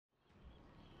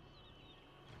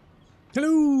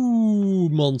Hello,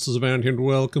 monsters around here, and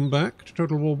welcome back to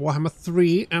Total War Warhammer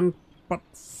 3 and part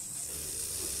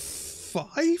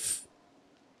 5?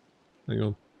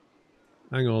 Hang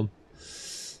on.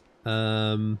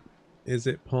 Is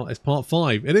it part? It's part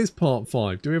 5. It is part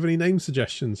 5. Do we have any name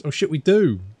suggestions? Oh shit, we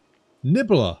do.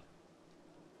 Nibbler.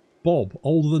 Bob,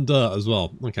 older than dirt as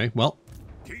well. Okay, well.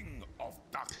 King of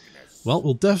Darkness. Well,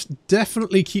 we'll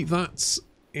definitely keep that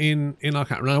in our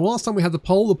cat. Now, last time we had the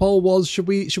poll was should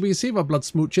we receive our blood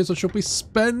smooches or should we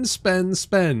spend?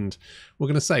 We're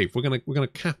going to save. We're going to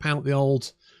cap out the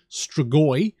old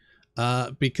Strigoi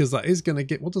because that is going to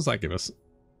get. What does that give us?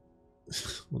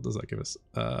 What does that give us?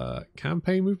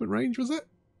 Campaign movement range, was it?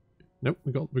 Nope,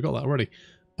 we got that already.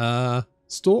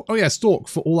 Stalk. Oh yeah, stalk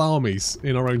for all armies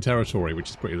in our own territory, which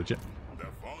is pretty legit.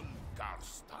 Von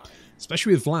Carstein.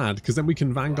 Especially with Vlad, because then we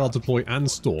can Vanguard deploy and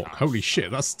stalk. Holy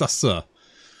shit, that's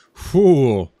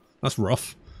whew, that's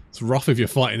rough. It's rough if you're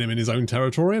fighting him in his own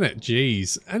territory, isn't it?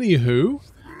 Jeez. Anywho,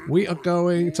 we are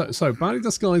going to... So, Badly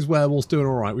Disguised Werewolf's doing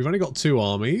alright. We've only got 2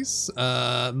 armies.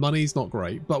 Money's not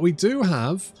great. But we do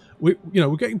have... we're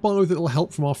getting by with a little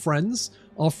help from our friends.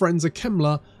 Our friends are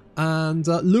Kemmler and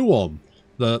Luon.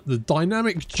 The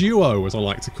dynamic duo, as I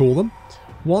like to call them.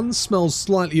 One smells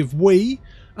slightly of wee,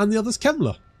 and the other's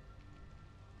Kemmler,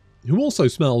 who also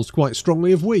smells quite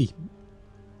strongly of wee.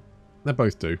 They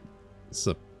both do. It's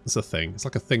a thing. It's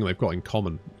like a thing they've got in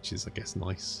common, which is, I guess,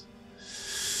 nice.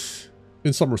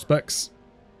 In some respects.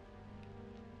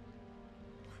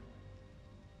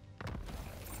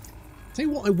 Tell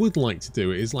you what I would like to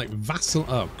do is, like, vassal...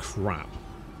 Oh, crap.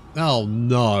 Oh,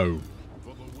 no.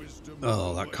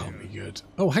 Oh, that can't be good.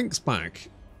 Oh, Hank's back.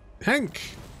 Hank!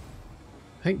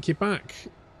 Hank, you're back.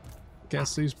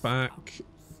 Guess who's back?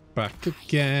 Back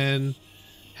again.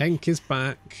 Hank is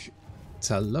back.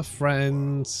 Tell a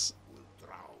friend.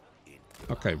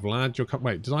 Okay, Vlad, you're coming.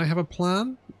 Wait, did I have a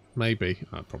plan? Maybe.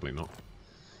 Probably not.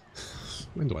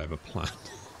 When do I have a plan?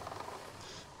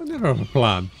 I never have a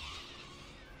plan.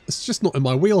 It's just not in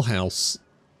my wheelhouse.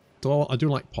 I do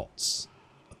like pots.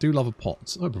 I do love a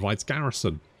pot. Oh, it provides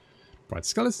garrison. Provides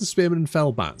skeleton, spearmen, and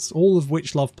fell bats, all of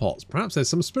which love pots. Perhaps there's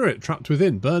some spirit trapped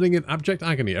within, burning in abject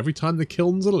agony every time the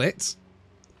kilns are lit.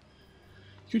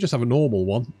 You could just have a normal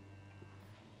one.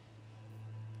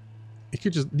 You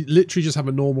could just literally just have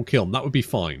a normal kiln. That would be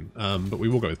fine. But we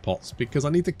will go with pots because I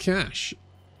need the cash.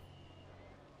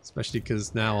 Especially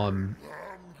because now I'm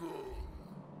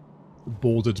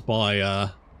bordered by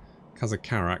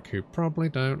Kazakarak, who probably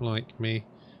don't like me.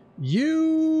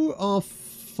 You are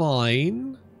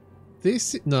fine.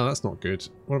 No, that's not good.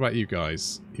 What about you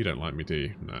guys? You don't like me, do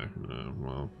you? No,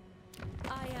 well.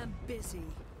 I am busy.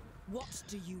 What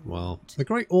do you Well, want? the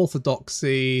Great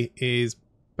Orthodoxy is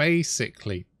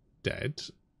basically dead.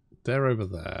 They're over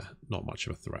there. Not much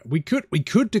of a threat. We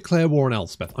could declare war on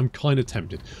Elspeth. I'm kind of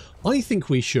tempted. I think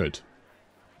we should.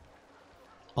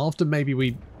 After maybe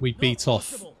we beat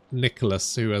off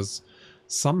Nicholas, who has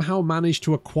somehow managed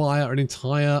to acquire an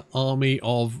entire army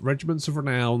of regiments of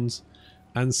renown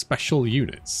and special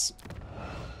units.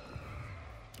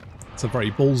 It's a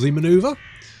very ballsy manoeuvre.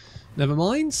 Never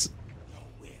mind.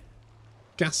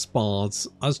 Gaspards.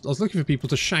 I was looking for people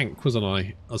to shank, wasn't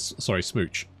I? Sorry,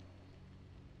 smooch.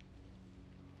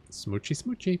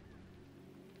 Smoochy.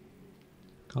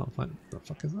 Can't find what the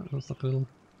fuck is that? It looks like a little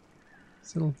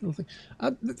thing.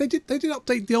 They did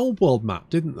update the old world map,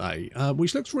 didn't they?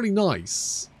 Which looks really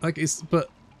nice. Like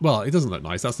well, it doesn't look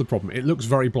nice. That's the problem. It looks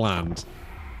very bland.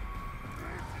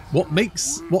 What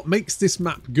makes this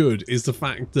map good is the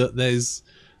fact that there's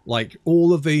like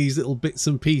all of these little bits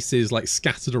and pieces like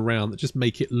scattered around that just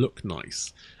make it look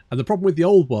nice. And the problem with the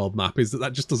old world map is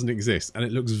that just doesn't exist, and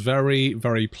it looks very,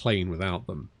 very plain without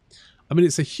them. I mean,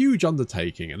 it's a huge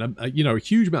undertaking and a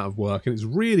huge amount of work, and it's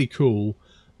really cool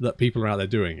that people are out there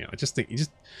doing it. I just think is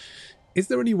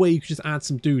there any way you could just add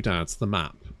some doodads to the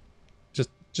map? Just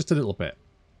a little bit.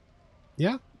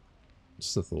 Yeah?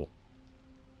 Just a thought.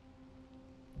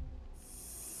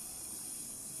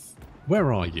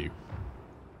 Where are you?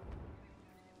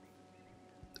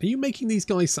 Are you making these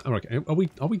guys... Okay, are we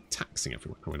taxing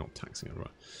everyone? No, we're not taxing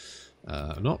everyone.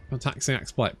 Not taxing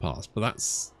exploit pass, but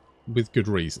that's with good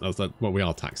reason. Well, we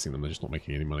are taxing them. They're just not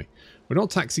making any money. We're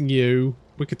not taxing you.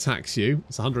 We could tax you.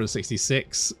 It's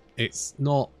 166. It's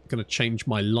not going to change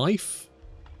my life,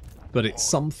 but it's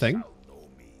something.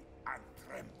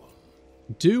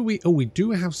 Do we... Oh, we do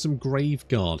have some Grave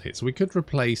Guard here, so we could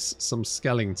replace some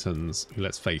Skellingtons, who,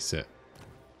 let's face it,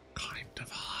 kind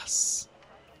of us.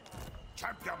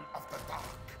 Champion of the dark.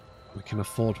 We can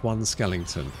afford one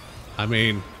Skellington. I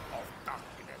mean, Of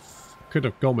darkness. could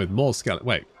have gone with more Skellington.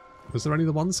 Wait, was there only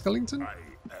the one Skellington? I am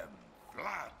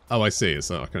Vlad Oh, I see.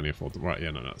 So I can only afford them. Right,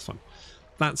 yeah, no, that's fine.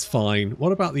 That's fine.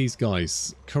 What about these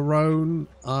guys? Corone.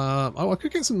 Oh, I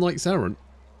could get some Knights Errant.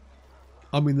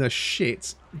 I mean, they're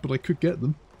shit, but I could get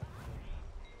them.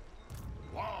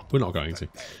 We're not going to.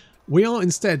 We are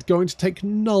instead going to take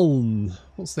Nuln.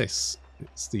 What's this?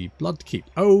 It's the Blood Keep.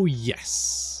 Oh,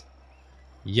 yes.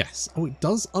 Yes. Oh, it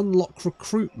does unlock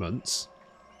recruitment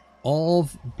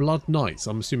of Blood Knights.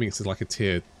 I'm assuming it's like a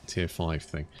tier 5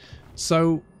 thing.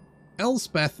 So,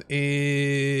 Elspeth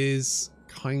is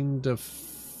kind of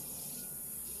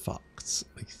fucked,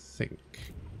 I think.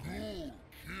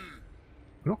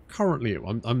 Not currently.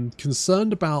 I'm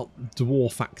concerned about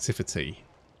dwarf activity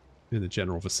in the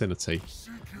general vicinity.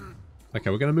 Okay,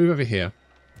 we're going to move over here.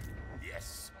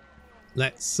 Yes.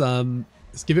 Let's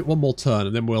give it one more turn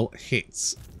and then we'll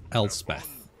hit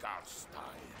Elspeth.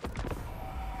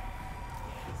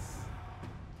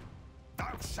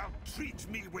 Thou shalt treat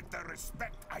me with the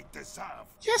respect I deserve.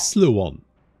 Yes, Luon.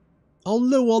 Oh,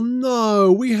 Luon,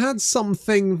 no. We had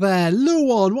something there.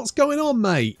 Luon, what's going on,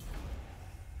 mate?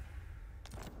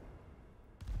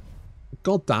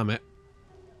 God damn it.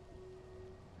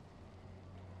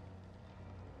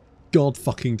 God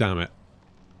fucking damn it.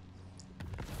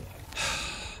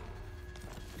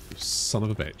 You son of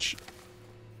a bitch.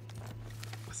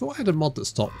 I thought I had a mod that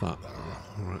stopped that.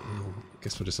 Alright, well, I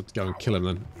guess we'll just have to go and kill him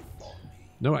then.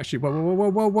 No, actually, whoa. Oh,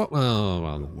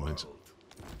 well, never mind.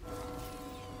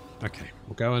 Okay,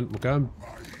 we'll go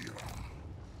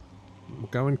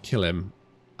and kill him.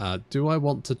 Do I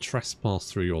want to trespass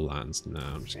through your lands? No,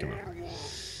 I'm just gonna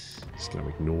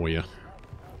ignore you.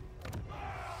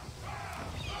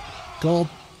 God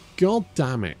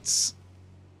damn it.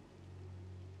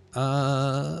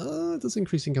 Does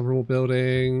increase income from all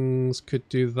buildings. Could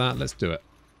do that. Let's do it.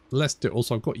 Let's do it.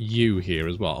 Also, I've got you here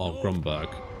as well. Oh,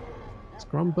 Grunberg. Is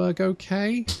Grunberg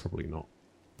okay? Probably not.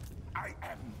 I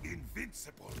am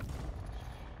invincible.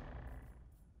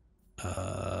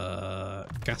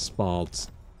 Gaspard.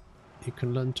 You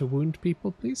can learn to wound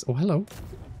people, please. Oh, hello.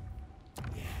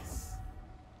 Yes.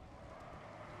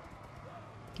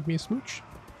 Give me a smooch.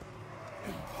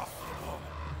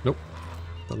 Nope.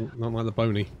 Don't like the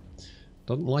bony.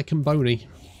 Doesn't like him bony.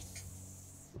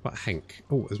 What about Hank?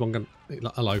 Oh, there's one gun.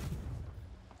 Hello.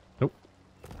 Nope.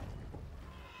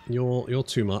 You're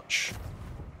too much.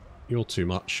 You're too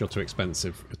much. You're too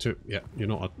expensive. You're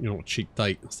not a cheap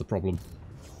date. That's the problem.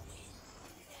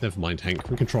 Never mind,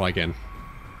 Hank. We can try again.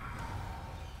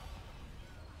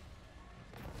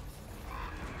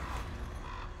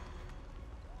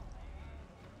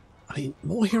 I mean,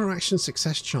 more hero action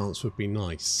success chance would be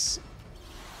nice.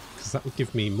 Because that would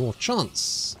give me more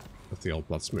chance of the old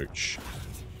blood smooch.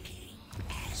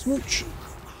 Smooch!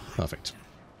 Perfect.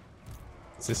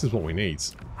 So this is what we need.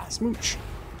 Smooch!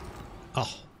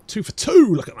 Oh, 2 for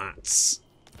 2! Look at that!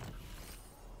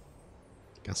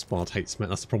 Gaspard hates men.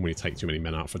 That's the problem when you take too many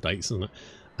men out for dates, isn't it?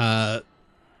 Vlad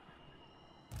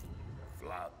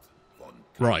von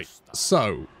Right, Carstein.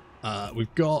 so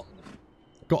we've got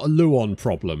a Luon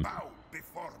problem. Bow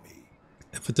before me.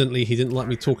 Evidently, he didn't like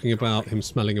me talking about him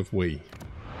smelling of wee.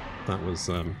 That was,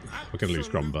 we're going to lose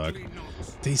Grunberg.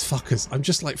 These fuckers, I'm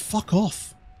just like, fuck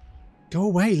off. Go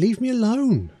away, leave me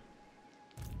alone.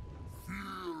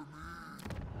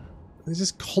 They're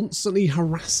just constantly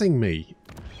harassing me.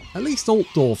 At least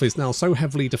Altdorf is now so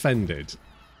heavily defended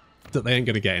that they ain't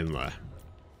going to get in there.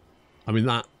 I mean,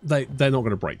 they're not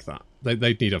going to break that.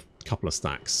 They'd need a couple of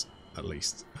stacks, at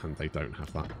least, and they don't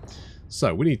have that.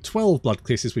 So, we need 12 blood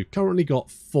kisses. We've currently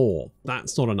got 4.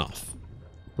 That's not enough.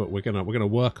 But we're gonna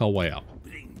work our way up.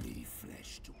 Bring me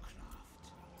flesh to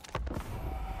craft.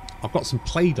 I've got some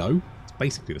Play-Doh. It's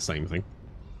basically the same thing.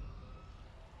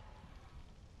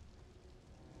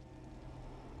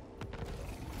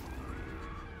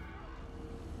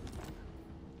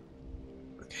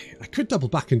 Okay, I could double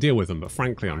back and deal with them, but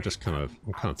frankly, I'm kind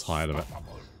of tired of it.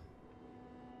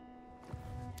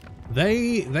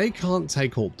 They can't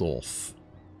take Altdorf.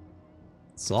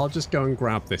 So I'll just go and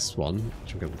grab this one,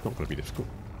 which is not going to be difficult.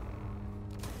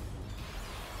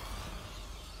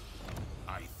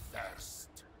 I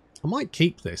thirst. I might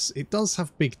keep this. It does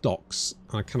have big docks,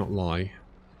 I cannot lie.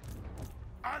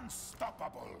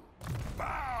 Unstoppable.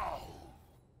 Bow.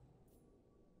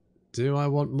 Do I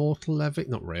want Mortal Levy?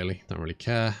 Not really. Don't really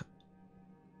care.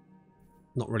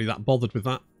 Not really that bothered with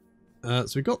that.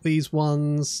 So we've got these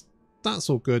ones.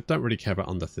 That's all good. Don't really care about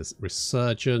under this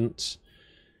Resurgent.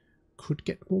 Could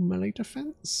get more melee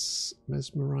defense.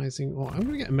 Mesmerizing Aura. I'm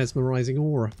going to get a Mesmerizing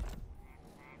Aura.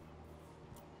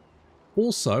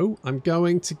 Also, I'm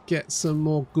going to get some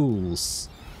more ghouls.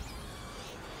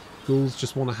 Ghouls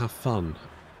just want to have fun.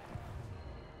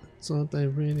 what they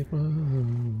really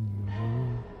want.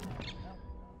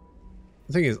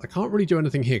 The thing is, I can't really do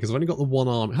anything here because I've only got the one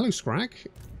arm. Hello, Scrag.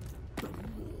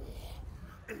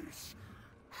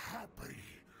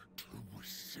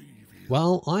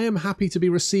 Well, I am happy to be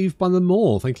received by them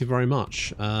all. Thank you very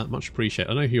much. Much appreciated.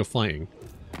 I know who you're fighting.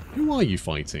 Who are you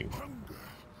fighting?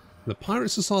 The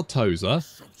Pirates of Sartosa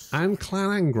and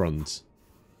Clan Angrund.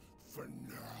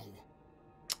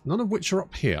 None of which are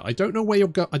up here. I don't know where you're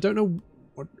going. I don't know.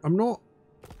 I'm not.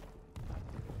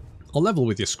 I'll level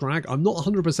with you, Scrag. I'm not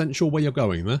 100% sure where you're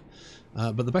going there.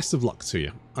 But the best of luck to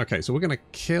you. Okay, so we're going to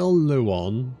kill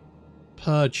Luon.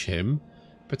 Purge him.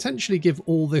 Potentially give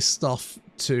all this stuff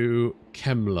to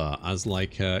Kemmler as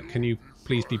like, can you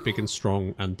please be big and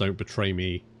strong and don't betray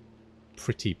me?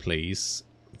 Pretty please.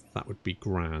 That would be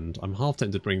grand. I'm half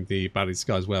tempted to bring the Battle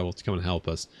Skies Werewolf to come and help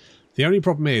us. The only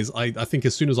problem is, I think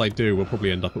as soon as I do, we'll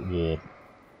probably end up at war.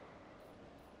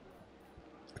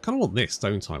 I kind of want this,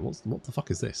 don't I? What the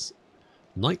fuck is this?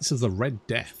 Knights of the Red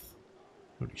Death.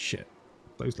 Holy shit.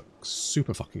 Those look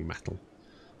super fucking metal.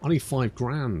 I need 5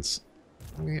 grand.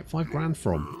 I'm going to get 5 grand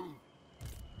from.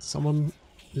 Someone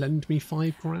lend me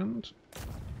 5 grand?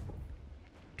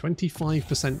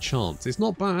 25% chance. It's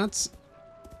not bad.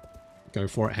 Go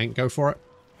for it, Hank. Go for it.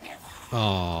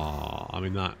 Oh, I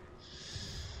mean that.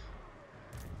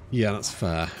 Yeah, that's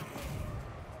fair.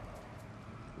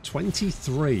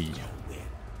 23.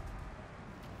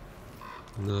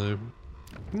 No.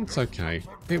 It's okay.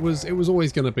 It was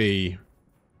always going to be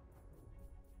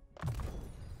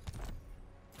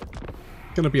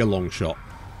a long shot.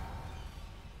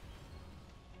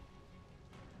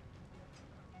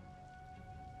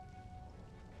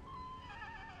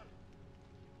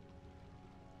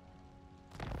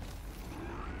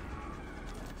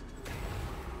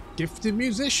 Gifted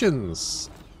musicians!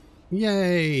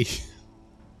 Yay!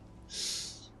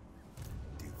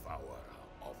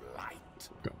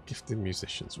 Got gifted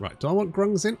musicians. Right, do I want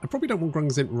Grungs in? I probably don't want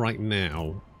Grungs in right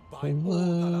now.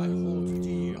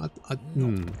 Although,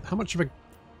 how much of a...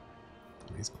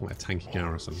 He's quite a tanky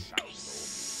garrison.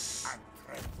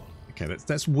 Okay,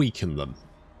 let's weaken them.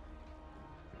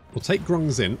 We'll take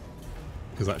Grungs in,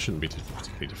 because that shouldn't be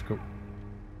particularly difficult.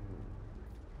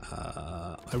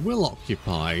 I will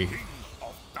occupy...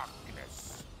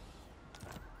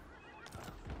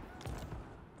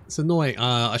 It's annoying.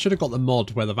 I should have got the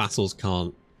mod where the vassals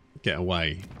can't get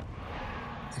away.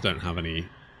 I don't have any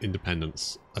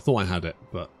independence. I thought I had it,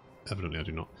 but evidently I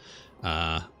do not.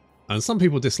 And some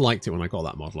people disliked it when I got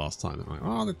that mod last time. They're like,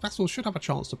 oh, the vassals should have a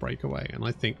chance to break away. And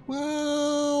I think,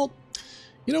 well...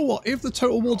 You know what? If the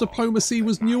Total War diplomacy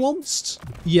was nuanced,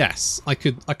 yes, I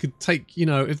could take, you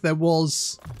know, if there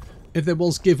was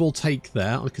give or take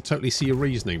there, I could totally see your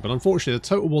reasoning. But unfortunately, the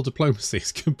Total War diplomacy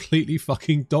is completely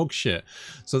fucking dog shit.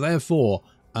 So therefore,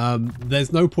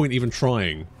 there's no point even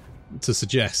trying to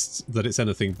suggest that it's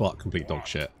anything but complete dog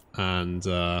shit. And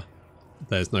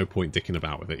there's no point dicking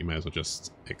about with it. You may as well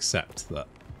just accept that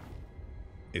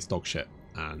it's dog shit.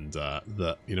 And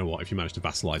that, you know what, if you manage to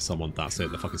vassalize someone, that's it.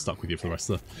 They're fucking stuck with you for the rest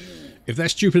of the... If they're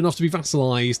stupid enough to be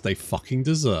vassalized, they fucking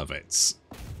deserve it.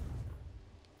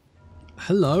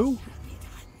 Hello?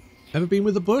 Ever been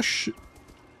with the bush?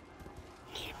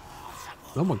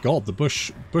 Oh my god, the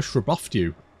bush rebuffed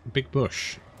you. Big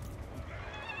bush.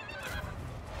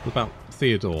 What about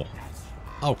Theodore?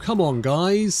 Oh, come on,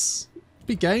 guys.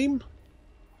 Big game.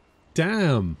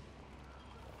 Damn.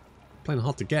 Playing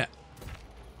hard to get.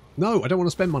 No, I don't want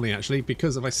to spend money, actually,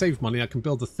 because if I save money, I can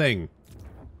build the thing.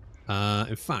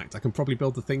 In fact, I can probably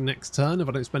build the thing next turn if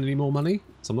I don't spend any more money.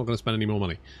 So I'm not going to spend any more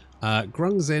money.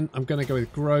 Grung's in. I'm going to go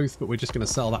with growth, but we're just going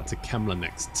to sell that to Kemmler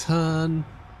next turn.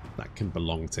 That can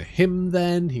belong to him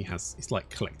then. He's like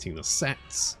collecting the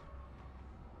sets.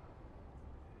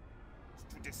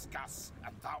 To discuss,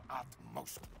 and thou art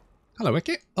most... Hello,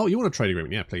 Wicket. Oh, you want a trade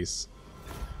agreement? Yeah, please.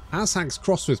 Ashag's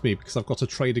cross with me because I've got a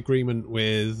trade agreement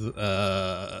with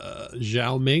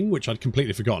Zhao Ming, which I'd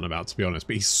completely forgotten about, to be honest,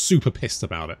 but he's super pissed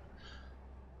about it.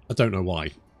 I don't know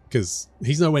why, because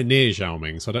he's nowhere near Zhao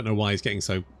Ming, so I don't know why he's getting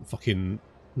so fucking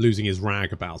losing his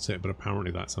rag about it, but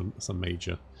apparently that's a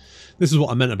major... This is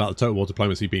what I meant about the Total War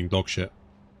diplomacy being dog shit.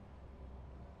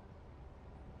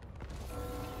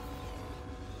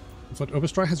 But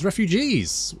Oberstrike has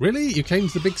refugees! Really? You came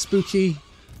to the big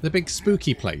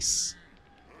spooky place.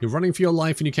 You're running for your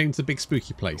life and you came to the big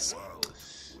spooky place.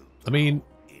 I mean,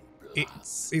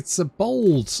 it's a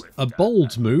bold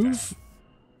move.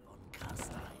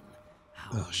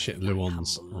 Oh shit,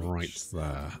 Luon's right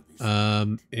there.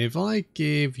 If I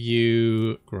give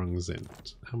you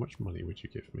Grungzint, how much money would you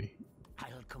give me? I'll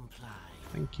comply.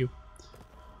 Thank you.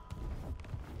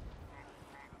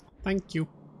 Thank you.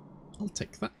 I'll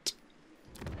take that.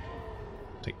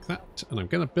 Take that. And I'm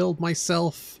going to build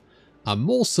myself a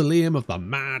mausoleum of the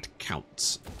Mad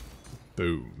Count.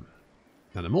 Boom.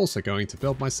 And I'm also going to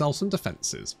build myself some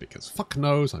defences, because fuck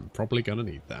knows I'm probably going to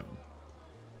need them.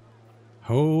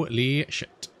 Holy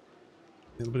shit.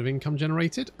 A little bit of income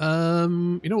generated.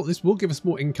 You know what? This will give us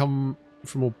more income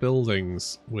from more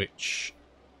buildings, which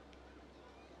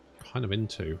I'm kind of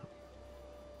into.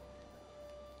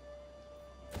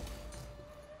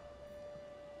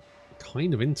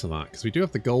 Kind of into that, because we do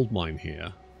have the gold mine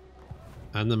here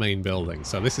and the main building.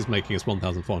 So this is making us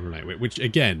 1,408, which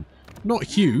again, not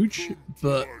huge,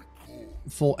 but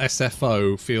for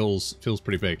SFO feels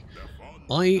pretty big.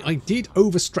 I did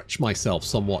overstretch myself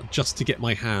somewhat just to get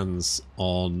my hands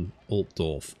on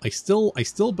Altdorf. I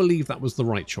still believe that was the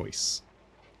right choice.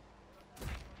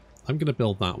 I'm going to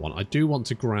build that one. I do want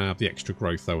to grab the extra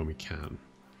growth though when we can.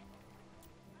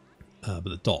 But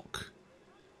the dock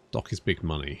is big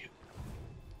money.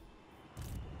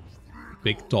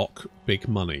 Big dock, big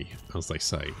money, as they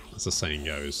say, as the saying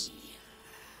goes.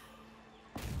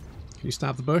 Can you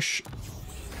stab the bush?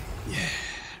 Yeah.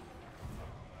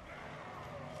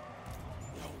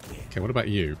 Okay, what about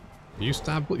you? You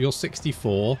stab, you're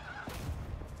 64.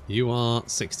 You are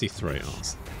 63.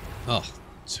 Oh,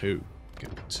 2.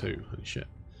 Get 2. Holy shit.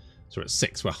 So we're at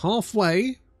 6. We're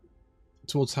halfway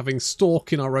towards having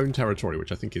Stork in our own territory,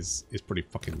 which I think is pretty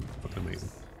fucking amazing.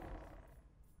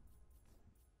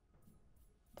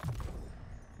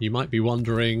 You might be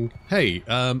wondering, hey,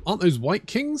 aren't those White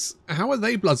Kings? How are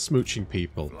they blood smooching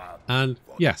people? And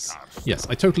yes,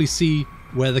 I totally see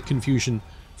where the confusion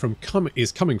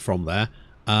is coming from there.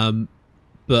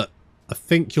 But I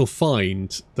think you'll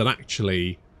find that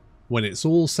actually, when it's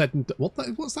all said and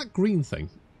done, what's that green thing?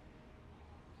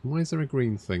 Why is there a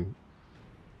green thing?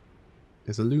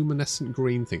 There's a luminescent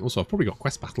green thing. Also, I've probably got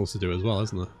quest battles to do as well,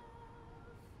 isn't there?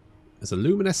 There's a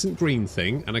luminescent green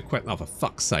thing, and a quest... Oh, for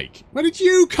fuck's sake. Where did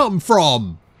you come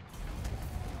from?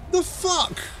 The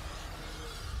fuck?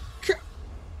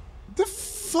 The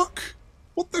fuck?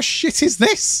 What the shit is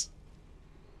this?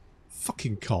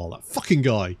 Fucking Karl, that fucking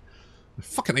guy. I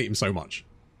fucking hate him so much.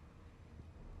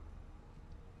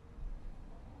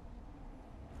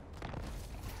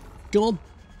 God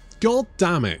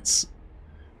damn it.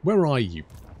 Where are you?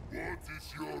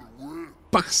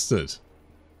 Bastard.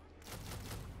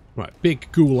 Right, big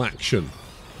ghoul action.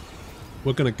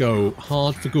 We're going to go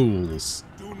hard for ghouls.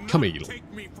 Come here,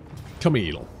 come here,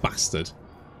 you little bastard.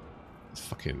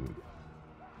 Fucking...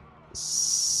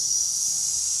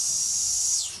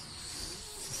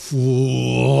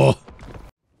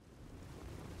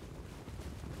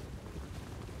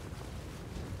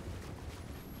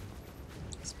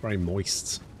 It's very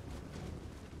moist.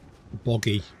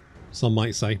 Boggy, some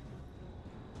might say.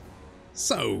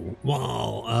 So,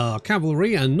 while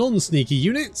cavalry and non-sneaky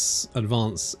units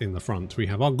advance in the front, we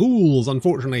have our ghouls.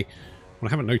 Unfortunately, what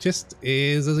I haven't noticed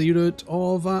is there's a unit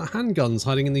of handguns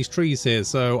hiding in these trees here.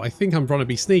 So I think I'm trying to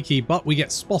be sneaky, but we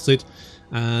get spotted,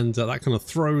 and that kind of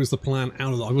throws the plan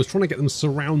out of it. I was trying to get them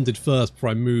surrounded first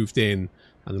before I moved in,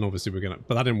 and then obviously we're going to...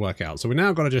 But that didn't work out. So we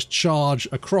now got to just charge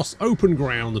across open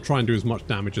ground to try and do as much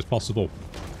damage as possible.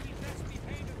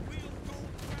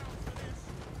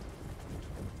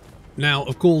 Now,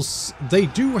 of course, they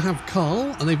do have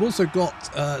Karl, and they've also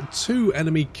got 2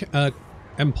 enemy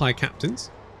Empire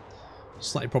captains.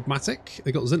 Slightly problematic.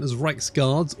 They've got Zinter's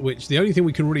Reichsguards, which the only thing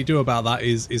we can really do about that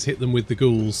is hit them with the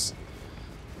ghouls.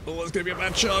 Oh, it's going to be a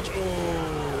bad charge.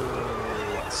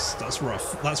 Oh, that's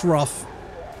rough. That's rough.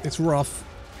 It's rough.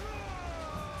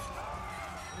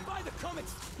 By the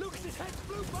comets, Lucas's head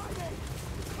flew by me.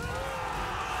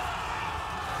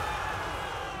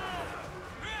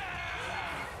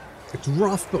 It's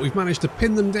rough, but we've managed to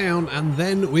pin them down, and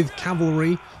then with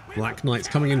cavalry, Black Knights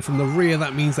coming in from the rear,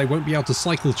 that means they won't be able to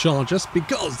cycle charge us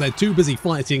because they're too busy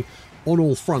fighting on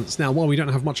all fronts. Now, while we don't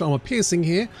have much armor piercing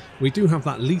here, we do have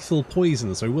that lethal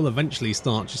poison, so we'll eventually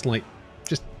start just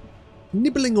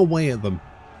nibbling away at them.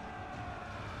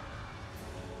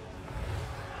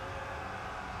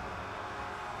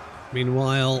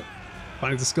 Meanwhile,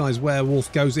 By the Skies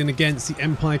Werewolf goes in against the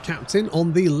Empire Captain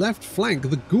on the left flank.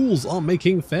 The ghouls are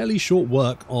making fairly short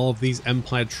work of these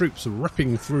Empire troops,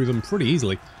 ripping through them pretty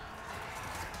easily.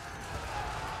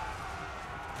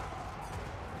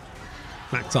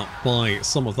 Backed up by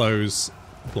some of those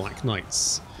Black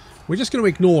Knights. We're just going to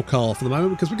ignore Karl for the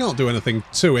moment because we can't do anything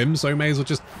to him, so we may as well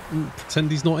just pretend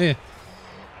he's not here.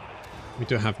 We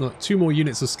do have 2 more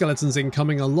units of skeletons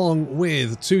incoming, along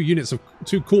with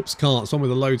 2 corpse carts, one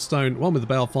with a lodestone, one with a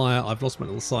balefire. I've lost my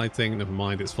little side thing. Never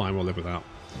mind, it's fine. We'll live without.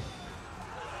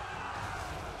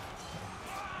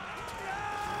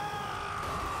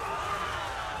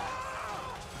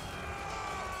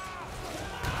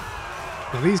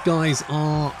 Now these guys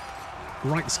are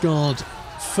Reichsguard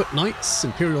Foot Knights,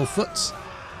 Imperial Foot.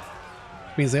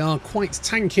 Means they are quite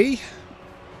tanky.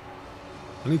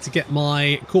 I need to get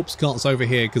my corpse carts over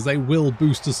here because they will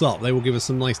boost us up. They will give us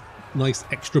some nice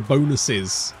extra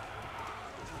bonuses.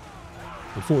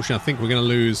 Unfortunately, I think we're going to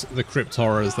lose the Crypt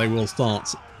Horrors. They will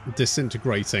start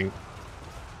disintegrating.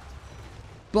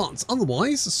 But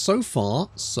otherwise, so far,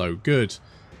 so good.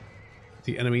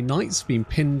 The enemy knights have been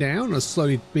pinned down, are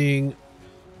slowly being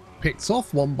picked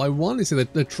off one by one. You see,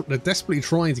 they're desperately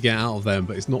trying to get out of them,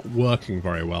 but it's not working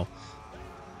very well.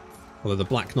 Although the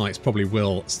Black Knights probably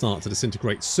will start to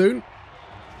disintegrate soon.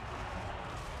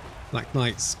 Black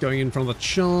Knights going in front of the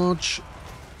charge.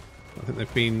 I think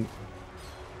they've been...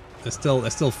 They're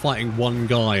still fighting one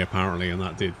guy apparently, and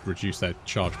that did reduce their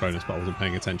charge bonus, but I wasn't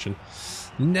paying attention.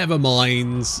 Never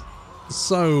mind.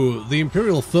 So the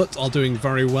Imperial Foot are doing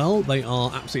very well. They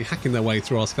are absolutely hacking their way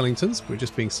through our skeletons. We're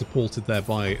just being supported there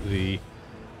by the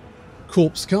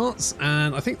corpse carts,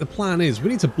 and I think the plan is we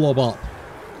need to blob up.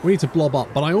 We need to blob up,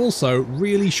 but I also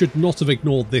really should not have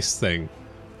ignored this thing.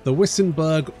 The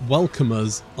Wissenberg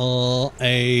Welcomers are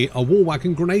a war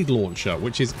wagon grenade launcher,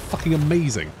 which is fucking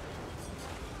amazing.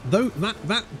 Though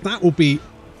that will be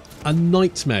a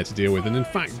nightmare to deal with, and in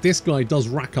fact this guy does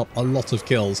rack up a lot of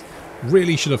kills.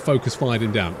 Really should have focus fired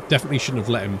him down. Definitely shouldn't have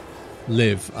let him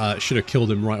live. Should have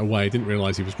killed him right away. Didn't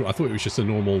realise he was... I thought it was just a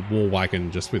normal war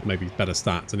wagon, just with maybe better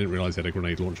stats. I didn't realise he had a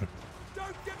grenade launcher.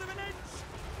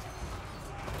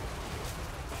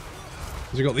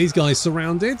 So we've got these guys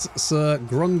surrounded. Sir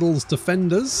Grundle's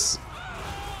defenders.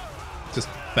 Just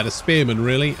better spearmen,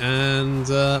 really. And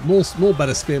more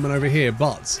better spearmen over here.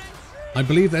 But I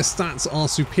believe their stats are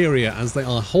superior as they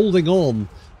are holding on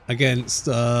against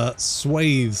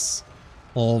swathes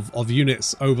of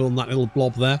units over on that little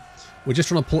blob there. We're just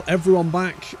trying to pull everyone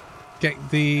back. Get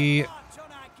the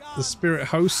spirit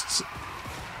hosts.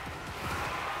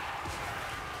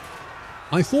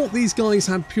 I thought these guys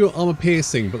had pure armor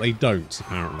piercing, but they don't,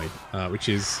 apparently. Which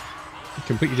is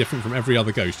completely different from every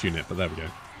other ghost unit, but there we go.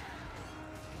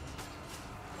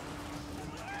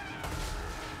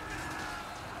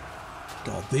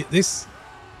 God, these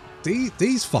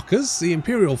fuckers, the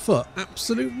Imperial Foot,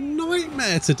 absolute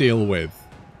nightmare to deal with.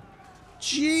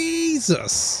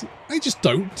 Jesus! They just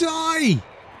don't die!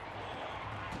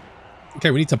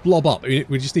 Okay, we need to blob up. We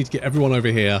just need to get everyone over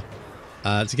here.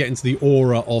 To get into the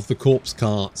aura of the corpse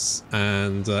carts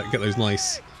and get those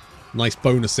nice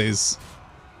bonuses.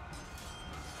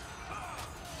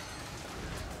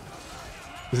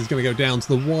 This is going to go down to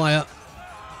the wire.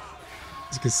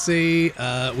 As you can see,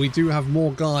 we do have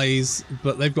more guys,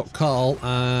 but they've got Karl,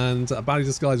 and a badly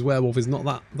disguised werewolf is not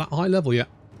that high level yet.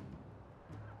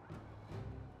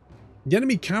 The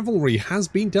enemy cavalry has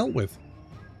been dealt with.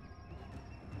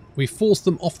 We forced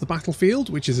them off the battlefield,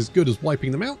 which is as good as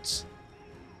wiping them out.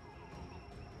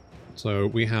 So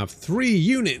we have 3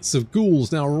 units of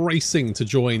ghouls now racing to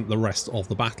join the rest of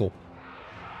the battle.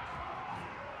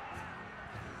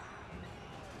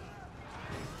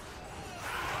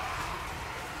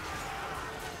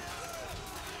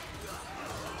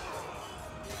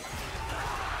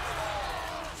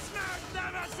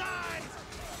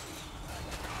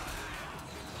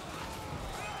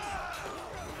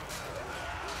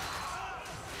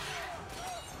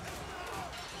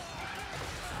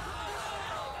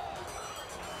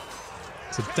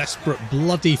 It's a desperate,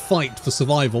 bloody fight for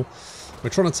survival.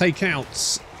 We're trying to take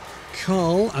out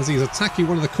Karl as he's attacking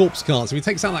one of the corpse carts. If he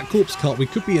takes out that corpse cart, we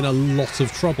could be in a lot of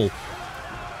trouble.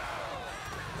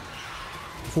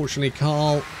 Unfortunately,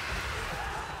 Karl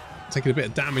taking a bit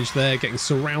of damage there, getting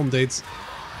surrounded.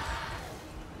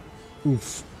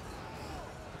 Oof.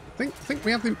 I think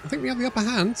we have the upper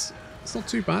hand. It's not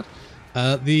too bad.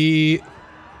 The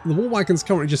war wagon's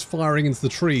currently just firing into the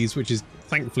trees, which is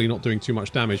thankfully not doing too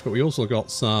much damage, but we also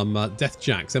got some Death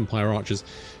Jacks, Empire Archers,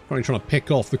 currently trying to pick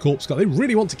off the corpse cart. They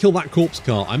really want to kill that corpse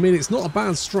cart. I mean, it's not a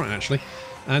bad strat, actually.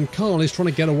 And Karl is trying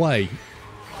to get away.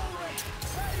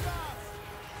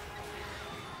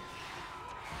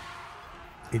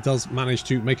 He does manage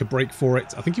to make a break for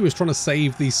it. I think he was trying to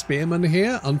save the spearmen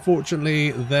here.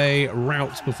 Unfortunately, they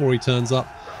rout before he turns up.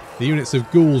 The units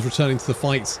of ghouls returning to the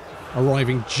fight,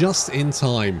 arriving just in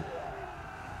time.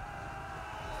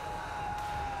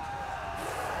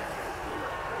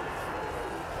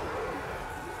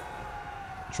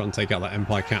 Try and take out that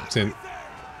Empire Captain.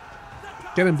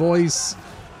 Get him, boys.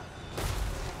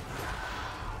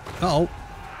 Uh-oh.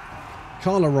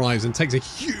 Karl arrives and takes a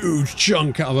huge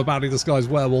chunk out of a badly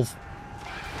disguised werewolf.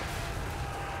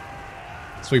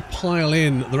 So we pile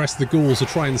in the rest of the ghouls to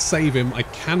try and save him. I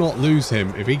cannot lose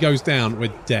him. If he goes down,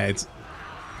 we're dead.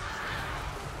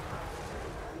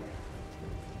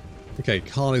 Okay,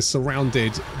 Karl is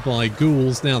surrounded by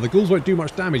ghouls. Now, the ghouls won't do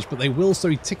much damage, but they will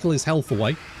so tickle his health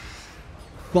away.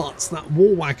 But that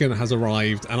war wagon has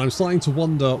arrived, and I'm starting to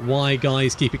wonder why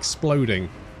guys keep exploding.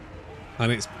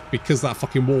 And it's because that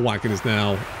fucking war wagon is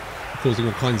now causing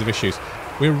all kinds of issues.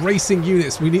 We're racing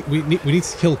units. We need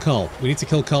to kill Karl. We need to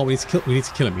kill Karl. We need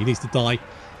to kill him. He needs to die.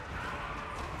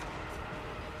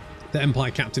 The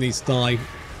Empire Captain needs to die.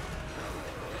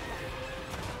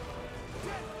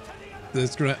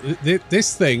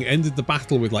 This thing ended the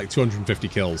battle with like 250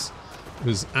 kills. It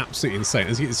was absolutely insane.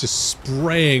 It's just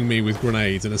spraying me with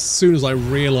grenades, and as soon as I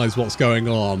realise what's going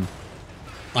on,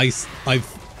 I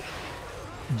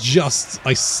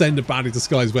send a badly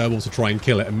disguised werewolf to try and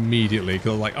kill it immediately, because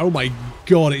I was like, oh my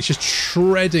god, it's just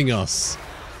shredding us.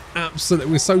 Absolutely,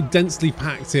 we're so densely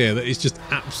packed here that it's just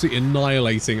absolutely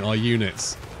annihilating our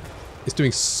units. It's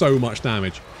doing so much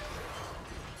damage.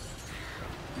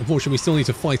 Unfortunately, we still need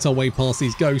to fight our way past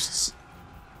these ghosts.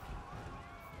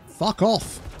 Fuck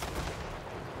off.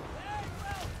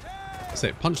 That's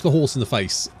it. Punch the horse in the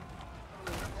face.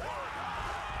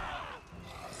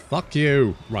 Fuck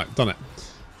you. Right, done it.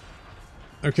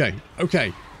 Okay,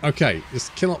 okay, okay.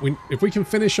 Just kill up. If we can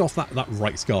finish off that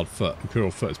Reichsguard foot, Imperial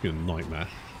foot, it's been a nightmare.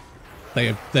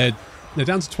 They're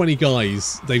down to 20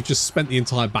 guys. They've just spent the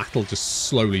entire battle just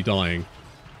slowly dying,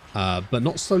 but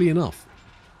not slowly enough.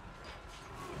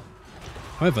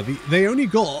 However, they've only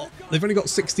got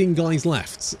 16 guys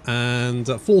left, and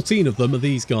 14 of them are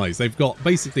these guys. They've got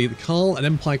basically the Karl and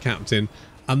Empire Captain,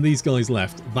 and these guys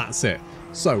left. That's it.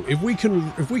 So if we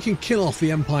can kill off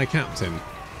the Empire Captain,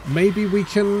 maybe we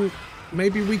can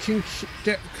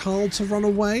get Karl to run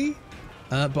away.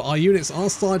 But our units are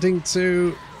starting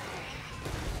to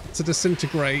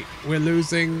disintegrate. We're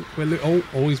losing. Oh,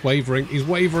 he's wavering. He's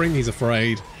wavering. He's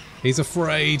afraid. He's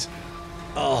afraid.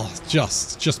 Oh,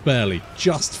 just barely.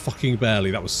 Just fucking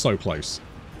barely. That was so close.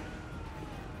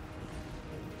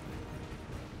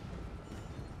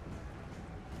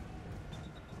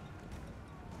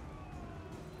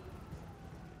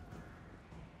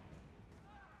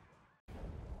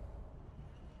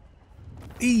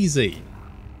 Easy.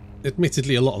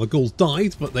 Admittedly, a lot of the ghouls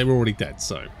died, but they were already dead,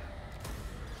 so.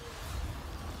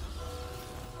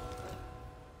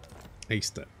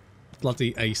 Aced it.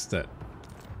 Bloody aced it.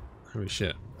 Holy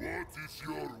shit.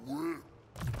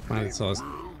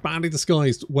 Badly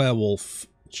disguised werewolf.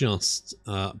 Just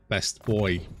best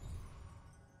boy.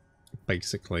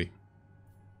 Basically.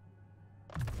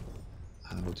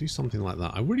 We'll do something like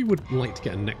that. I really would like to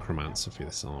get a necromancer for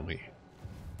this army.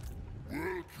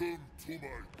 Welcome to my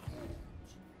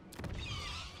court.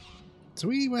 So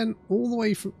he went all the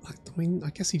way from... I mean, I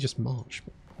guess he just marched.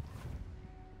 But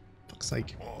fuck's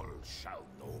sake. All shall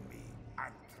know me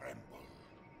and tremble.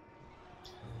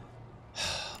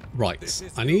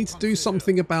 Right, I need to do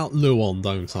something about Luon,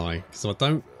 don't I? Because if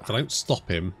I don't stop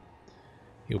him,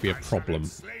 he'll be a problem.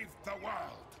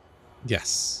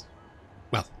 Yes.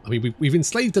 Well, I mean, we've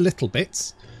enslaved a little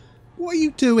bit. What are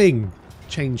you doing,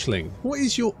 Changeling? What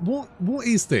is your... What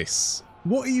is this?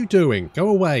 What are you doing? Go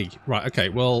away. Right, okay,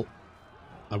 well,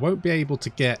 I won't be able to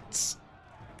get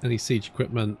any siege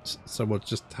equipment, so we'll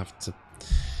just have to...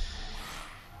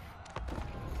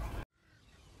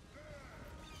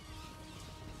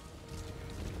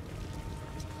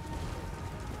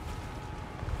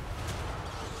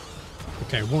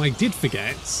 Okay, what I did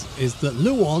forget is that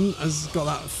Luon has got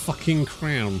that fucking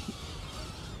crown.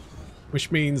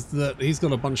 Which means that he's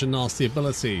got a bunch of nasty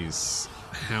abilities.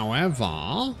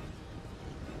 However,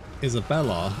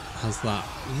 Isabella has that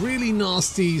really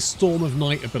nasty Storm of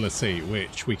Night ability,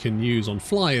 which we can use on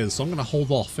flyers. So I'm going to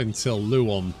hold off until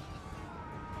Luon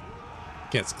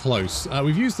gets close.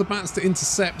 We've used the bats to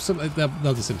intercept, so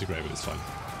they'll disintegrate, but it's fine.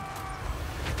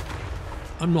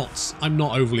 I'm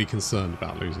not overly concerned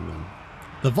about losing them.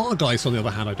 The Vargeist, on the other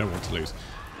hand, I don't want to lose.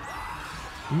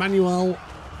 Manuel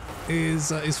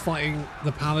is fighting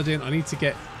the Paladin. I need to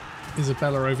get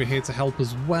Isabella over here to help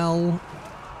as well.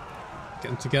 Get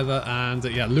them together, and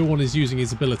yeah, Luon is using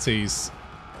his abilities.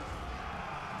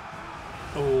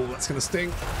 Oh, that's going to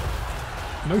sting.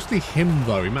 Mostly him,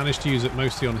 though. He managed to use it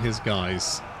mostly on his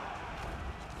guys.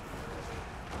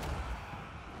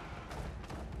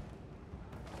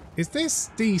 Is this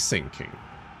desyncing?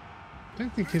 I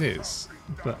don't think it is,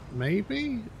 but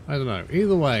maybe? I don't know.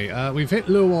 Either way, we've hit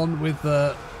Luon with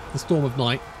the Storm of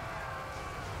Night.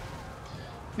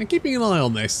 And keeping an eye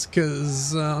on this,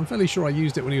 because I'm fairly sure I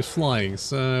used it when he was flying,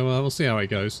 so we'll see how it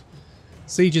goes.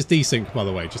 Siege is desync, by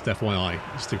the way, just FYI,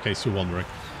 just in case you're wondering.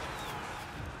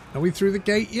 Are we through the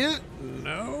gate yet?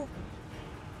 No.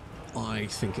 I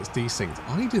think it's desynced.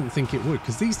 I didn't think it would,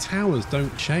 because these towers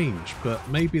don't change, but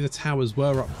maybe the towers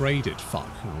were upgraded. Fuck.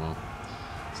 Oh well.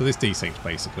 So this desynced,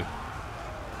 basically.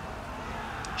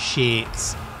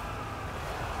 Shit.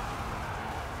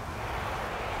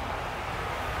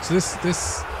 So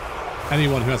this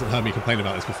anyone who hasn't heard me complain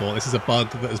about this before, this is a bug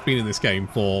that has been in this game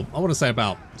for, I want to say,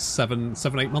 about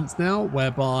 8 months now,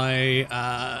 whereby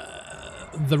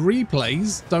the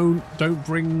replays don't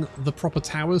bring the proper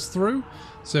towers through.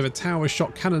 So if a tower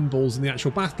shot cannonballs in the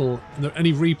actual battle,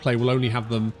 any replay will only have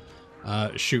them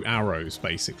shoot arrows,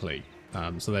 basically.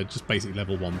 So they're just basically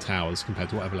level 1 towers compared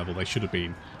to whatever level they should have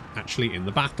been actually in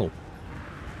the battle.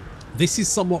 This is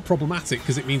somewhat problematic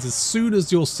because it means as soon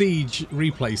as your siege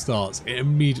replay starts, it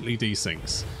immediately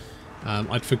desyncs.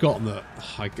 I'd forgotten that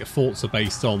forts are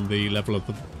based on the level of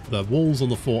the walls on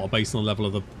the fort are based on the level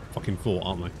of the fucking fort,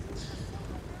 aren't they?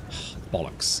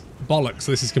 Bollocks. Bollocks,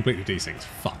 this is completely desynced.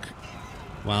 Fuck.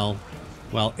 Well,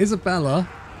 Isabella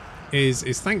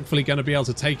is thankfully going to be able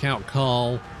to take out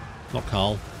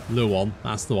Luon,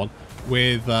 that's the one,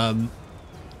 with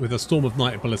a Storm of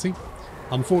Night ability.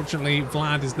 Unfortunately,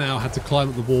 Vlad has now had to climb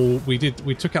up the wall. We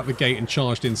took out the gate and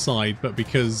charged inside, but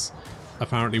because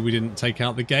apparently we didn't take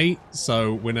out the gate,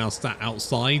 so we're now sat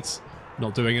outside,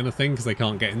 not doing anything because they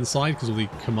can't get inside because all the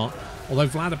command. Although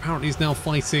Vlad apparently is now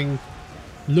fighting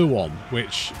Luon,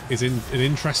 which is an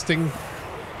interesting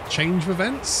change of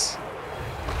events.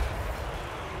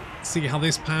 See how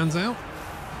this pans out.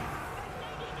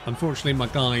 Unfortunately, my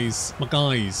guys, but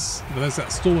there's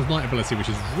that Storm of Night ability, which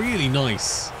is really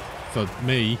nice for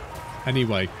me,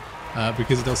 anyway,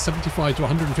 because it does 75 to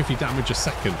 150 damage a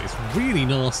second. It's really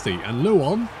nasty, and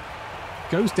Luon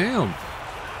goes down.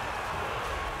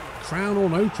 Crown or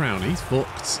no crown, he's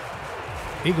fucked.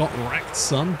 He got wrecked,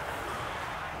 son.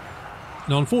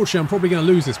 Now, unfortunately, I'm probably going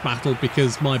to lose this battle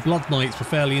because my Blood Knights were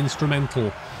fairly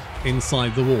instrumental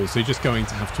inside the wall, so you're just going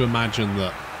to have to imagine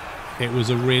that it was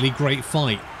a really great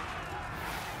fight.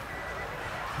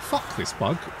 Fuck this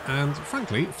bug, and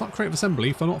frankly, fuck Creative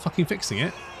Assembly for not fucking fixing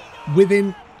it.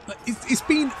 Within, it's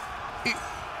been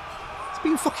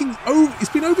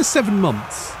over 7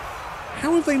 months.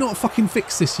 How have they not fucking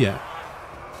fixed this yet?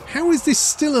 How is this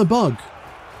still a bug?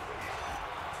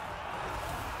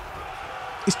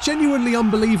 It's genuinely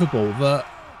unbelievable that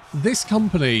this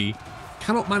company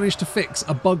cannot manage to fix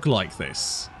a bug like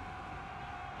this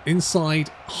inside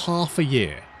half a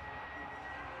year.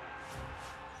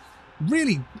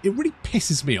 Really, it really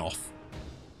pisses me off.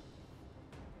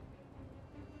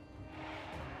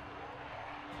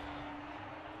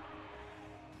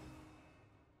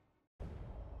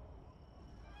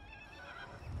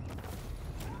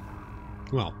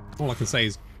 Well, all I can say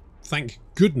is thank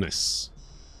goodness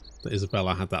that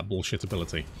Isabella had that bullshit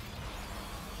ability.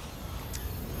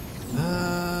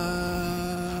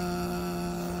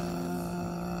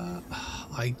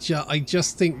 I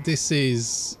just think this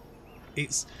is...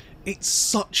 It's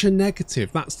such a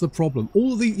negative. That's the problem.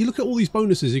 You look at all these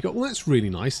bonuses, you go, well, that's really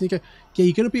nice. And you go, yeah,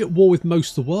 you're going to be at war with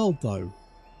most of the world, though.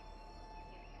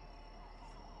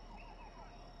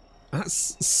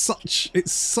 It's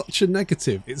such a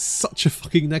negative. It's such a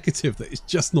fucking negative that it's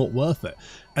just not worth it.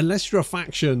 Unless you're a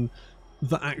faction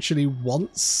that actually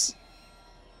wants,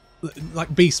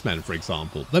 like Beastmen, for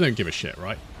example. They don't give a shit,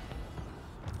 right?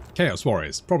 Chaos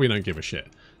Warriors probably don't give a shit.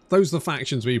 Those are the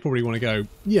factions where you probably want to go,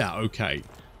 yeah, okay.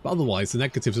 But otherwise, the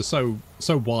negatives are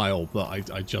so wild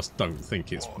that I just don't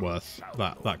think it's worth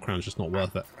that. That crown's just not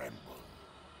worth it.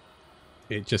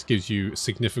 It just gives you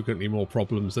significantly more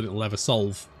problems than it'll ever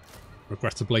solve,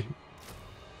 regrettably.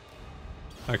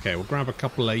 Okay, we'll grab a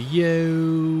couple of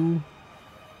you.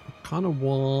 Kind of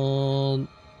want...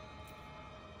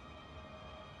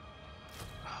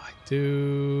 I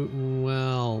do...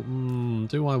 Well,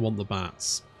 do I want the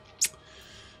bats?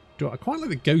 I quite like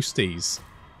the ghosties.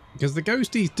 Because the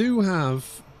ghosties do have...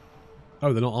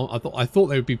 Oh, they're not... I thought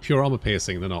they would be pure armor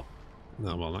piercing. They're not.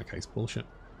 No, well, in that case, bullshit.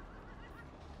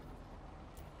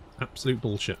 Absolute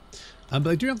bullshit. But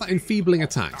they do have that enfeebling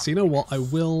attack. So you know what? I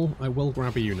will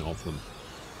grab a unit of them.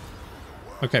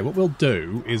 Okay, what we'll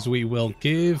do is we will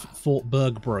give Fort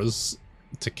Bergbros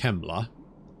to Kemmler.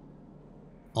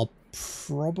 I'll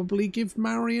probably give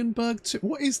Marienburg to...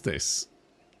 What is this?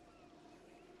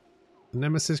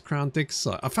 Nemesis Crown dig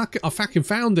site. I fucking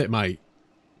found it, mate.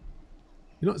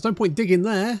 You know, there's no point digging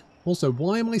there. Also,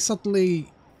 why am I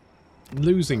suddenly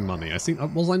losing money? I think,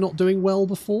 was I not doing well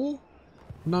before?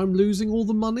 Now I'm losing all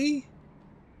the money?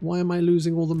 Why am I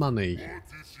losing all the money? I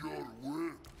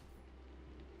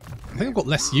think I've got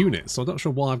less units, so I'm not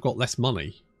sure why I've got less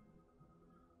money.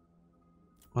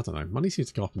 I don't know. Money seems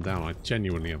to go up and down. I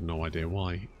genuinely have no idea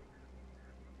why.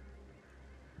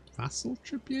 Vassal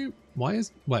tribute? Why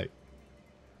is... Wait.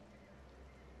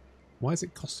 Why is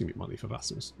it costing me money for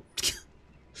vassals?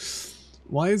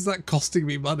 Why is that costing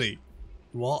me money?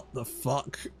 What the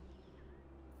fuck?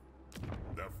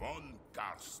 The von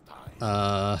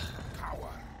Carstein. Cower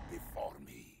before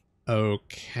me.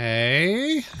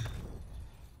 Okay.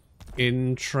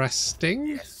 Interesting.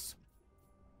 Yes.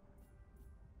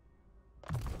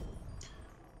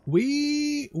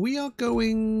 We are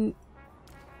going...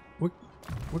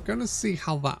 We're going to see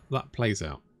how that plays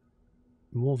out.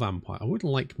 More vampire. I would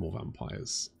like more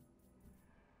vampires.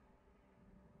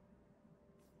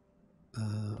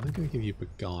 I'm going to give you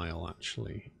Beguile,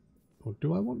 actually. Or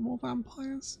do I want more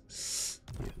vampires?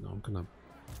 Yeah, no, I'm going to...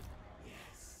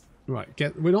 Right,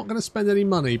 we're not going to spend any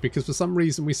money because for some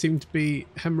reason we seem to be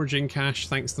hemorrhaging cash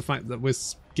thanks to the fact that we're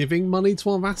giving money to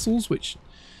our vassals, which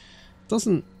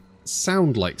doesn't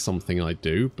sound like something I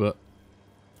do, but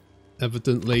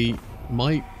evidently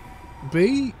might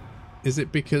be. Is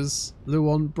it because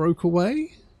Luon broke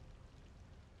away?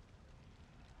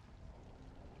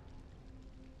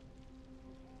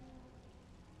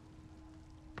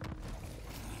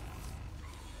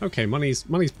 Okay, money's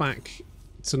back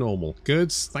to normal.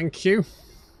 Good, thank you.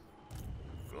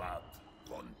 Vlad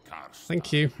von Carstein.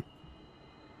 Thank you.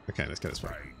 Okay, let's get this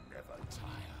right.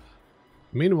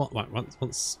 Meanwhile, right,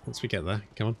 once we get there,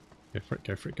 come on, go for it,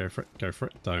 go for it, go for it, go for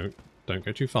it. Don't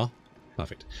go too far.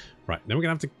 Perfect. Right, then we're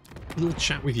gonna have to little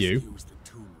chat with you.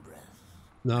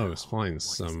 No, it's fine.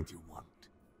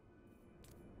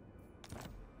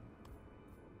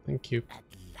 Thank you.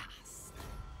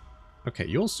 Okay,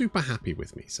 you're super happy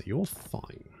with me, so you're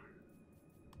fine.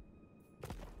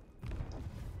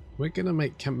 We're gonna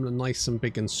make Kempner nice and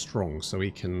big and strong so he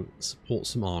can support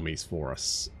some armies for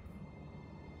us.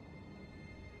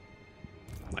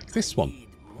 Like this one.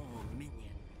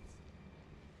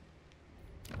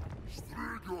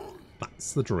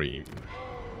 That's the dream.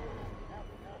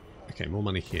 Okay, more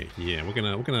money here. Yeah, we're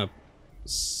gonna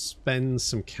spend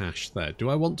some cash there. Do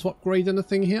I want to upgrade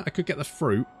anything here? I could get the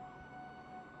fruit.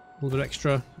 A little bit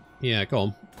extra. Yeah, go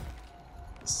on.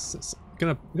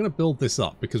 I'm gonna build this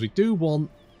up because we do want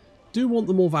the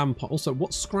more vampire. Also,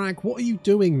 what Scrag? What are you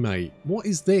doing, mate? What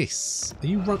is this? Are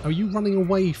you running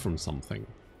away from something?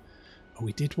 Oh,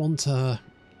 we did want a...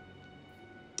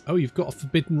 Oh, you've got a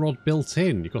forbidden rod built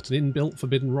in. You've got an inbuilt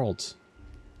forbidden rod.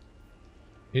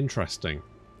 Interesting.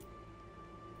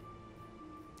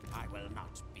 I will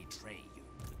not betray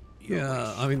you.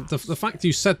 Yeah, I mean, the fact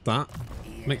you said that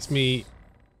makes me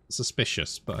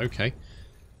suspicious, but okay.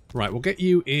 Right, we'll get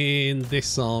you in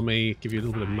this army, give you a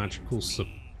little bit of magical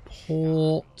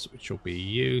support, which will be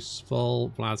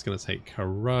useful. Vlad's going to take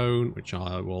Corone, which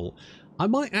I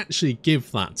might actually give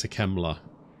that to Kemmler.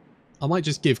 I might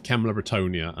just give Kemmler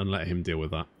Bretonnia and let him deal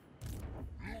with that.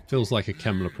 Feels like a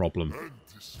Kemmler problem.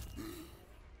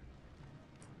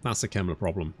 That's a Kemmler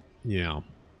problem. Yeah.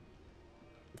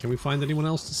 Can we find anyone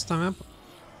else to stab?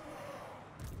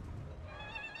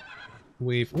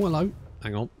 Oh, hello.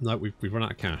 Hang on. No, we've run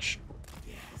out of cash.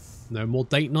 No more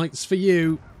date nights for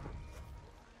you.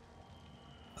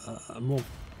 More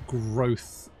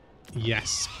growth.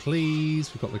 Yes,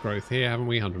 please. We've got the growth here, haven't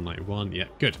we? 191. Yeah,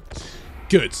 good.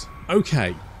 Good.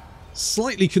 Okay.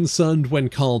 Slightly concerned when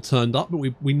Karl turned up, but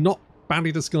we knocked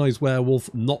Badly Disguised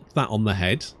Werewolf, knocked that on the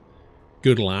head.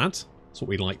 Good lad. That's what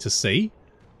we'd like to see.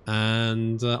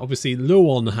 And obviously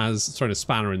Luon has thrown a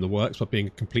spanner in the works by being a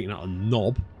complete and utter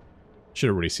knob. Should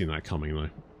have really seen that coming though.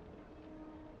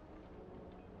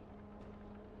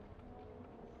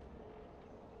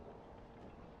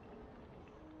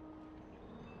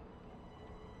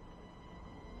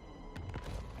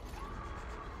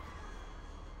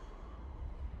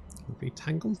 Lovely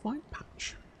tangled vine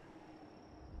patch.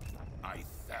 I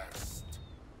thirst.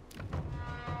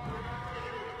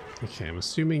 Okay, I'm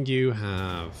assuming you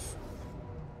have...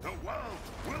 The world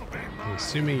will be mine. I'm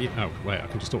assuming you... Oh, wait, I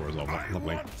can just auto-resolve that.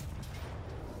 Lovely.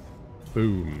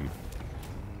 Boom.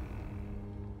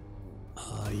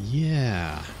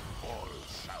 Yeah.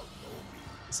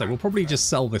 So we'll probably just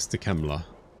sell this to Kemmler.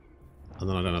 And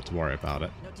then I don't have to worry about it.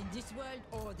 Not in this world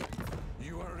or the...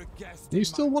 You are a guest. You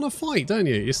still want to fight, don't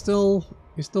you? You're still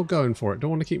going for it. Don't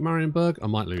want to keep Marienburg? I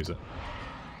might lose it.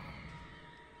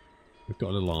 We've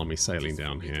got a little army sailing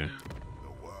down here.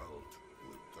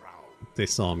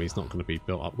 This army's not going to be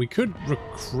built up. We could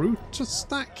recruit a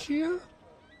stack here.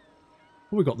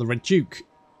 Oh, we got the Red Duke.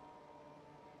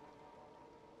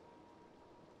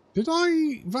 Did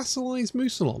I vassalize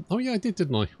Moussalon? Oh yeah, I did,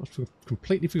 didn't I? I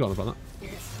completely forgot about that.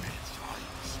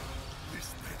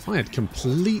 I had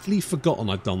completely forgotten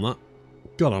I'd done that.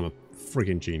 God, I'm a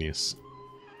friggin' genius.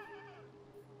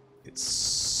 It's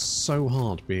so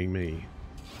hard being me.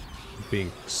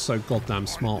 Being so goddamn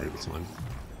smart all the time.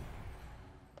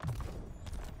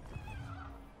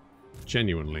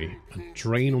 Genuinely, a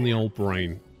drain on the old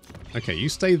brain. Okay, you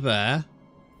stay there.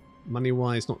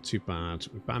 Money-wise, not too bad.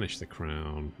 We banish the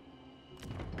crown.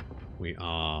 We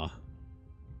are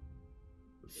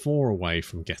 4 away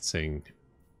from getting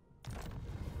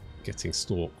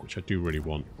Stalk, which I do really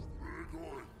want.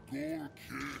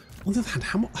 On the other hand,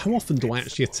 how often do I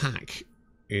actually attack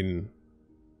in?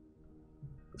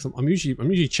 I'm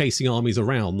usually chasing armies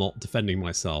around, not defending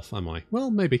myself, am I? Well,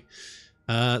 maybe.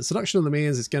 Seduction of the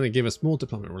means is going to give us more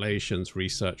diplomatic relations,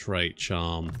 research rate,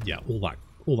 charm. Yeah,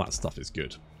 all that stuff is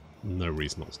good. No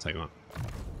reason not to take that.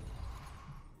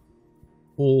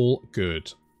 All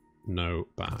good, no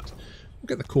bad. We'll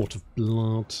get the Court of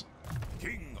Blood.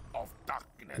 King of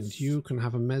Darkness. And you can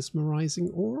have a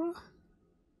mesmerizing aura.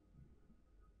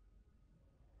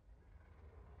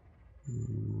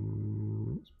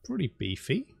 It's pretty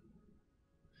beefy.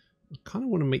 I kind of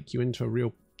want to make you into a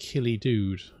real killy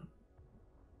dude.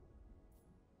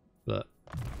 But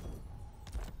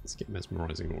let's get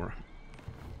mesmerizing aura.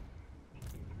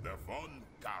 The von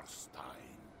Carstein.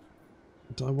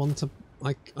 Do I want to...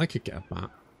 I could get a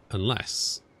bat.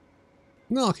 Unless...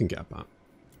 No, I can get a bat.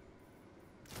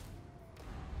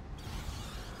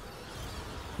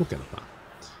 We'll get a bat.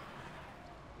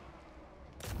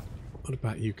 What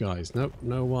about you guys? Nope,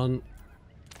 no one.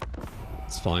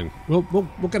 It's fine. We'll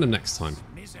get him next time.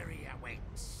 Misery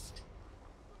awaits.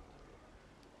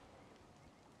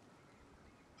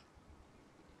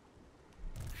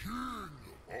 I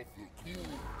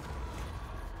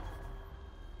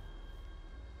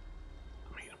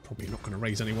mean, I'm probably not going to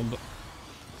raise anyone, but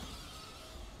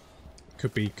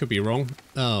could be wrong.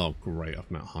 Oh, great! I've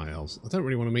met high elves. I don't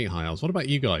really want to meet high elves. What about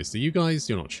you guys? Do you guys?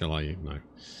 You're not chill, are you? No.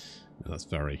 No, that's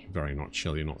very, very not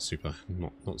chill. You're not super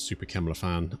Kemmler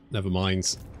fan. Never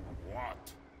mind.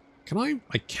 What? Can I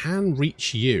can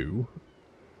reach you.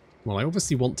 Well, I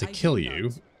obviously want to kill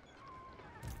you.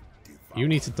 You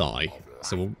need to die.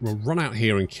 So we'll run out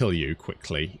here and kill you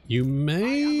quickly. You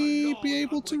may be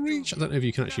able to reach. I don't know if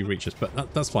you can actually reach us,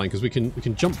 but that's fine because we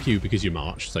can jump you because you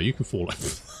march, so you can fall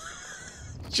over.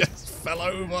 Just fell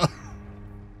over.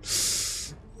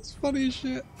 It's funny as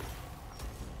shit.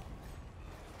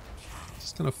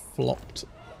 Just kind of flopped.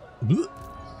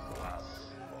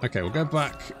 Okay, we'll go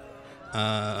back.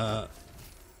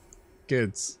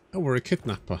 Good. Oh, we're a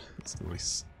kidnapper. That's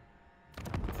nice.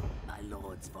 My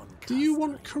lords von Do you Carstein,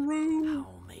 want Corone? How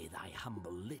may thy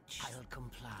humble lich? I'll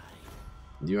comply.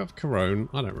 You have Corone.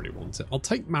 I don't really want it. I'll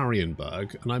take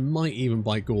Marienburg, and I might even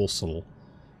buy Gorsel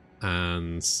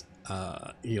and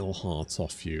Eelheart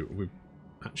off you. We've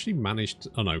actually managed...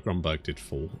 Oh no, Grunberg did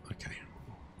fall. Okay.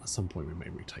 At some point we may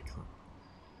retake that.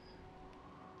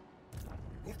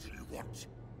 What do you want?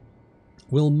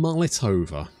 We'll mull it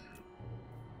over.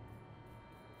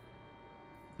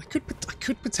 I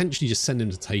could potentially just send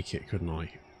him to take it, couldn't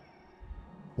I?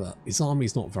 But his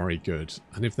army's not very good,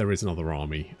 and if there is another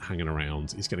army hanging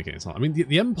around, he's going to get inside. I mean,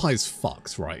 the Empire's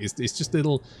fucked, right? It's just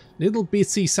little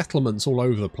bitty settlements all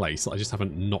over the place that I just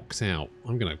haven't knocked out.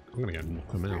 I'm gonna go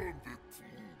knock them out.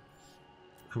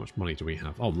 How much money do we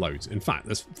have? Oh, loads. In fact,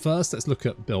 let's look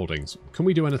at buildings. Can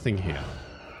we do anything here?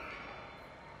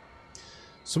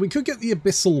 So we could get the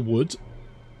Abyssal Wood,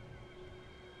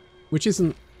 which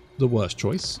isn't the worst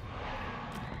choice.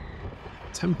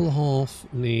 Templehof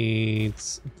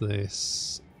needs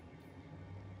this.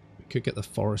 We could get the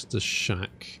Forester's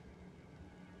Shack.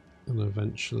 And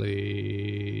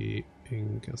eventually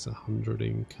Ink has 100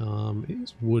 income. It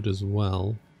is wood as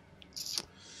well.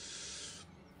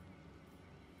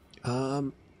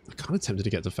 I'm kind of tempted to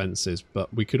get defences,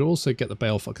 but we could also get the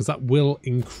Balefire, because that will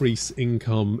increase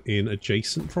income in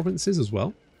adjacent provinces as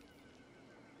well.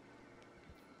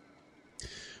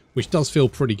 Which does feel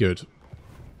pretty good.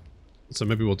 So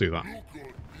maybe we'll do that.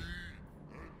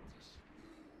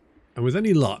 And with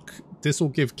any luck, this will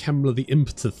give Kemmler the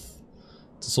impetus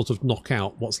to sort of knock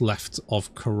out what's left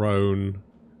of Corone.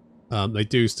 They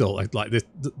do still... like this,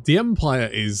 the Empire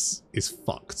is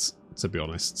fucked, to be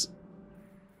honest.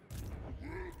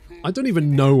 I don't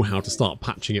even know how to start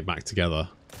patching it back together.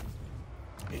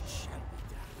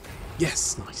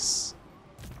 Yes, nice.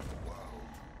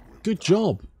 Good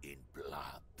job.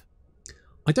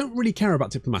 I don't really care about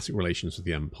diplomatic relations with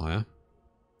the Empire.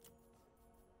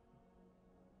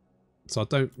 So I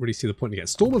don't really see the point again.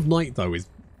 Storm of Night, though, is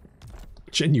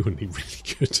genuinely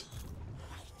really good.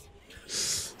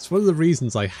 It's one of the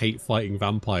reasons I hate fighting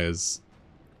vampires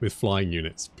with flying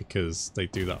units, because they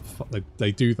do that.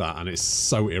 They do that, and it's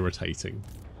so irritating.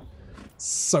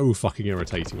 So fucking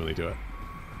irritating when they do it.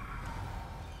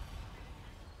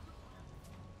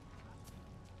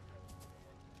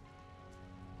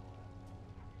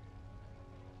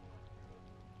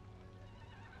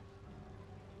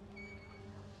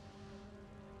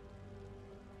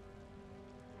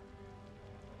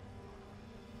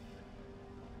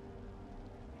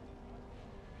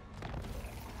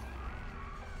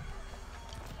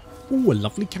 Ooh, a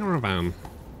lovely caravan.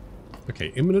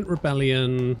 Okay, imminent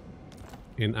rebellion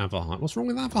in Averheim. What's wrong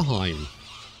with Averheim?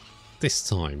 This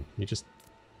time. You're just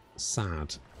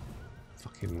sad.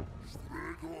 Fucking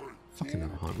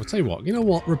Averheim. I'll tell you what. You know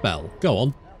what? Rebel. Go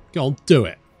on. Go on. Do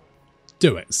it.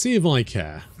 Do it. See if I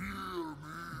care.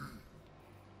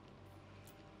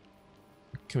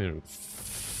 Come here and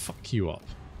fuck you up.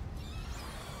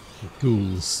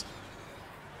 Ghouls.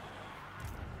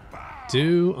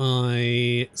 Do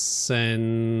I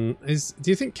send...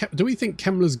 Do we think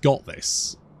Kemmler's got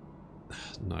this?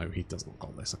 No, he does not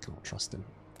got this. I cannot trust him.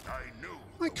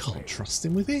 I can't trust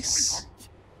him with this.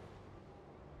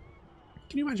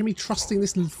 Can you imagine me trusting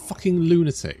this fucking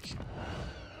lunatic?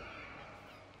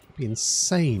 It'd be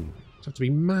insane. I'd have to be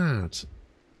mad.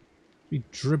 I'd be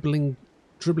dribbling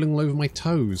all over my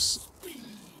toes.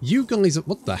 You guys...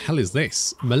 What the hell is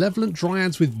this? Malevolent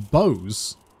dryads with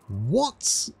bows?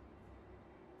 What?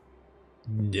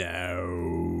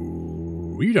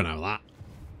 No. You don't know that.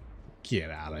 Get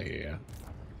out of here.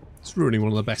 It's ruining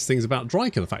one of the best things about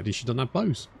Dryker, the fact that she doesn't have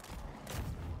bows.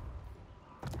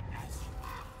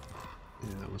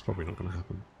 Yeah, that's probably not going to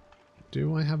happen.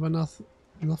 Do I have enough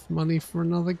money for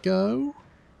another go?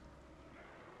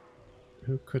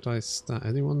 Who could I stab?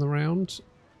 Anyone around?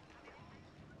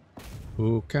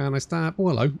 Who can I stab? Oh,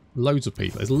 hello. Loads of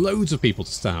people. There's loads of people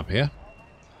to stab here.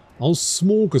 Oh,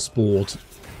 smorgasbord.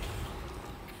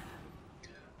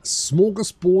 A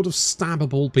smorgasbord of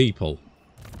stabbable people.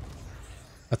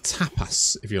 A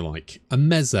tapas, if you like. A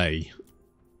meze.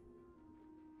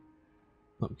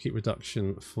 Upkeep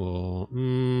reduction for...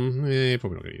 probably not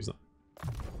going to use that.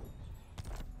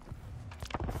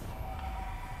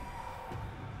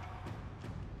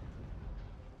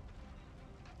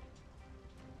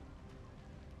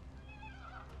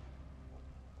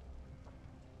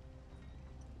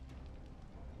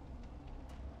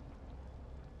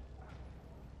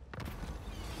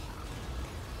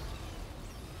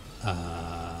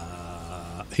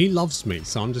 He loves me,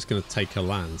 so I'm just going to take her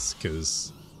lands,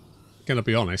 because, going to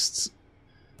be honest,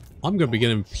 I'm going to be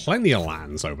getting plenty of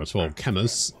lands over 12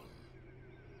 Kemmers.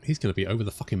 He's going to be over the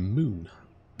fucking moon.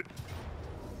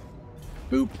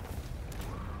 Boop.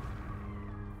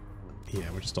 Yeah,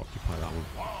 we'll just occupy that one.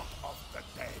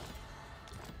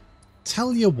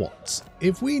 Tell you what,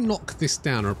 if we knock this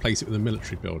down and replace it with a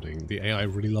military building, the AI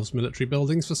really loves military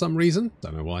buildings for some reason.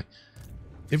 Don't know why.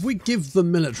 If we give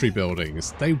them military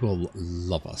buildings, they will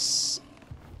love us.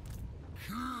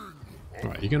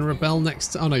 Right, you're going to rebel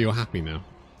next... Oh no, you're happy now.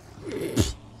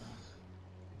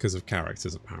 Because of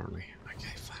characters, apparently.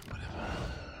 Okay, fine, whatever.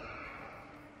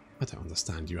 I don't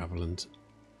understand you, Averland.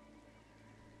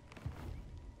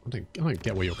 I don't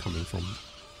get where you're coming from.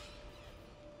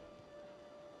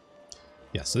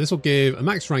 Yeah, so this will give... A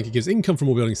max rank, it gives income from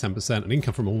all buildings 10%, and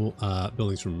income from all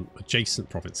buildings from adjacent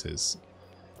provinces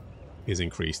is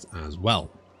increased as well.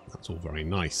 That's all very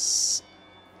nice.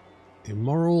 Sorry,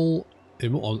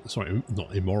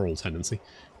 not immoral tendency.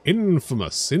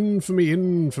 Infamous.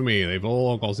 Infamy. They've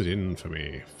all got it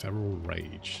infamy. Feral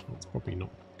rage. That's probably not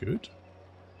good.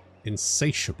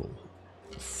 Insatiable.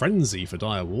 Frenzy for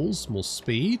dire walls. More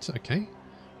speed. Okay.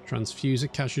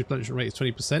 Transfuser. Casual replenishment rate is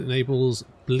 20%. Enables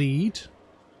bleed,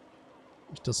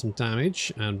 which does some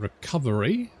damage. And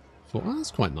recovery. Oh, that's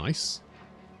quite nice.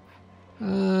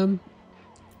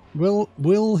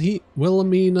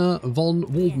 Wilhelmina von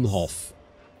Waldenhof.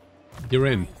 You're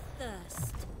in.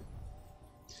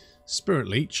 Spirit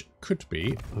Leech could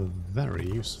be very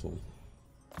useful.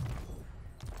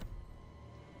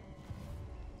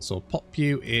 So I'll pop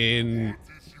you in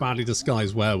badly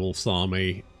disguised werewolf's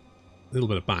army. A little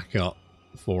bit of backup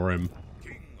for him.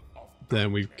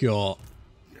 Then we've got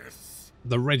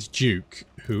the Red Duke,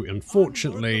 who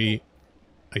unfortunately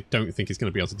I don't think he's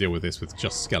going to be able to deal with this with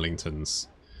just skeletons.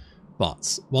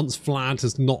 But once Vlad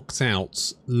has knocked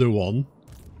out Luon,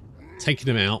 taken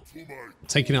him out,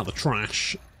 taken out the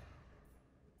trash.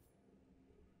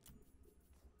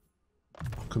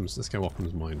 Occam's, let's go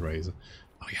Occam's Mind Razor.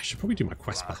 Oh yeah, I should probably do my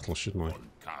quest battle, shouldn't I?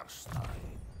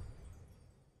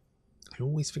 I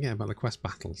always forget about the quest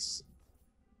battles.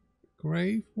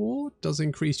 Grave War does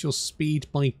increase your speed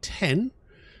by 10.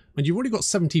 And you've already got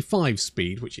 75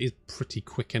 speed, which is pretty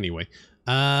quick anyway.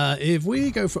 If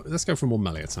we go for... Let's go for a more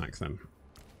melee attack then.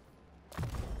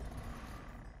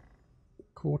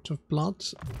 Court of Blood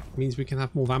means we can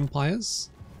have more vampires.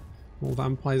 More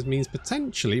vampires means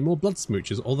potentially more blood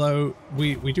smoochers. Although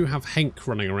we do have Henk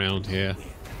running around here.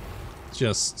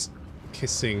 Just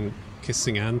kissing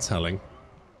and telling.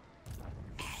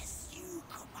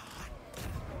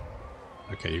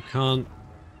 Okay, you can't.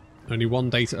 Only one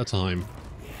date at a time.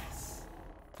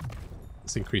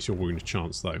 Let's increase your wound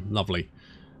chance, though. Lovely.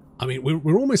 I mean,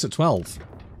 we're almost at 12.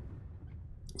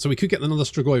 So we could get another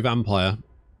Strigoi Vampire,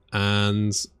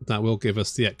 and that will give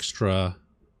us the extra...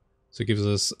 So it gives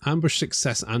us ambush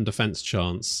success and defense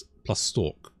chance, plus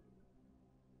stalk.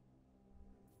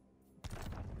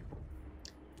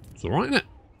 It's alright, isn't it?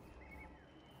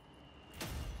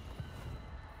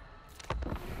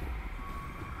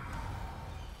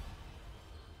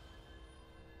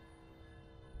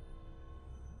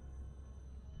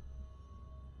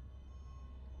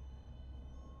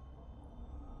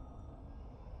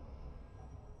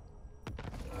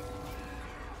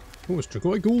 Oh, it's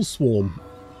Strigoi Ghoul Swarm.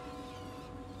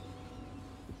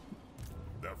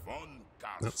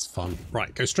 That's fun.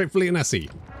 Right, go straight for Leonesi.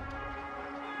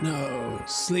 No,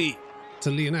 sleep to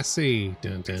Leonesi.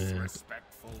 Dun, dun.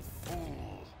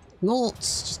 Not.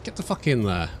 Just get the fuck in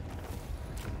there.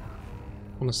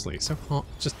 Honestly, so hard.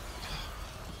 Just.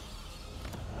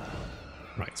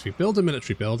 Right, so we build a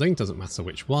military building. Doesn't matter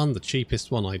which one. The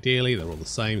cheapest one, ideally. They're all the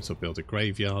same, so build a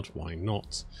graveyard. Why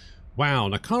not? Wow,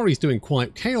 Nakari's doing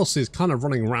quite... Chaos is kind of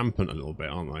running rampant a little bit,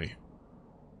 aren't they?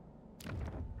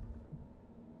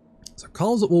 So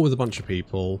Karl's at war with a bunch of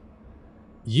people.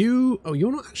 You... Oh,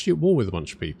 you're not actually at war with a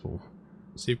bunch of people.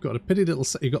 So you've got a pity little...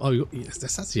 You've got, oh, yes,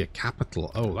 that's actually a capital.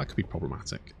 Oh, that could be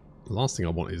problematic. The last thing I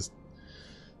want is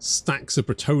stacks of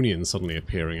Bretonians suddenly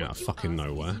appearing out of fucking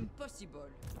nowhere.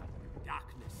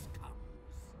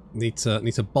 Need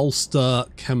to bolster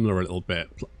Kemmler a little bit.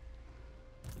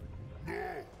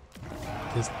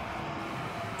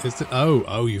 Is it,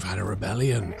 oh, you've had a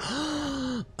rebellion.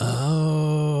 Oh,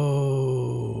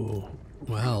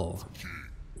 well.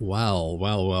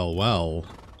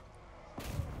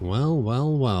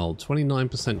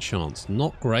 29% chance,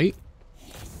 not great.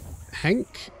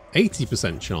 Henk,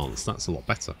 80% chance, that's a lot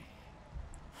better.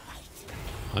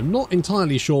 I'm not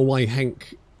entirely sure why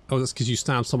Henk... Oh, that's because you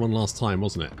stabbed someone last time,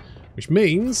 wasn't it? Which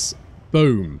means,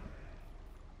 boom.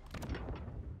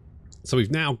 So we've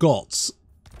now got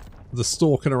the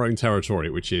Stalk in our own territory,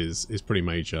 which is pretty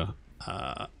major.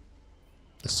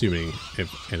 Assuming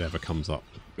it ever comes up.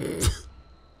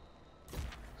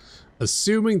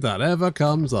 Assuming that ever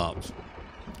comes up.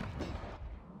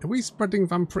 Are we spreading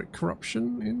vampiric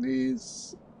corruption in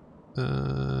these?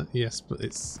 Yes, but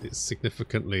it's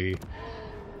significantly...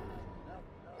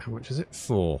 How much is it?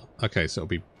 4. Okay, so it'll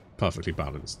be perfectly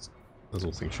balanced, as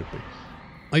all things should be.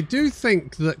 I do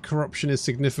think that corruption is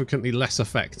significantly less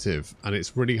effective, and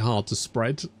it's really hard to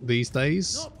spread these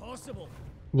days. Not possible.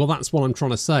 Well, that's what I'm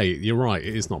trying to say. You're right,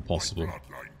 it is not possible.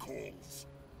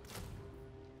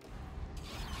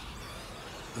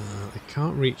 I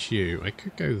can't reach you. I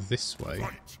could go this way.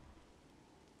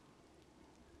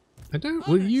 I don't...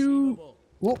 Will you...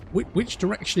 What? Which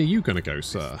direction are you going to go,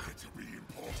 sir?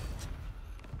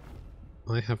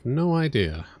 I have no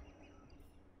idea.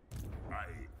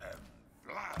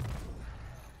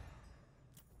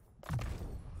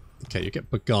 Okay, you get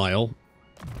Beguile.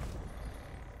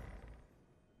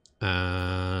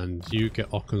 And you get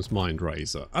Occam's Mind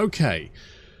Razor. Okay.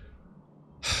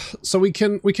 So we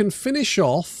can finish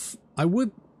off. I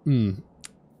would... Who...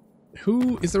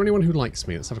 Is there anyone who likes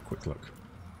me? Let's have a quick look.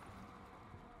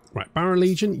 Right, Baron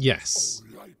Legion, yes.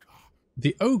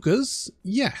 The Ogres,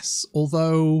 yes.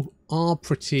 Although are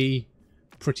pretty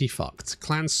fucked.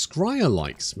 Clan Scryer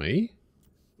likes me.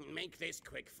 Make this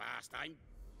quick, fast.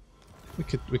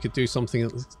 We could do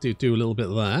something, do a little bit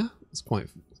there. It's quite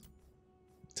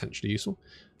potentially useful.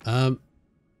 Clan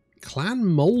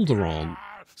Molderon.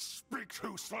 Speak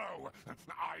too slow.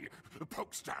 I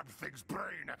poke stab things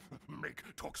brain. Make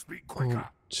talk speak quicker.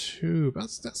 2.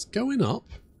 That's going up.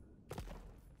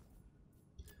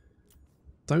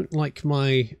 Don't like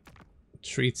my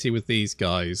treaty with these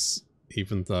guys,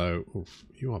 even though oof,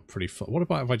 you are pretty. What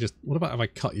about if I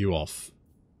cut you off?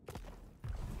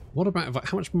 What about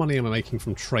how much money am I making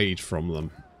from trade from them?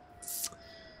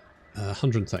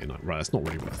 139. Right, that's not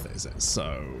really worth it, is it?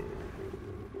 So.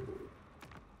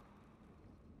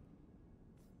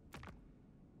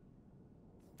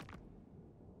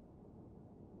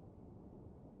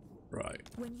 Right.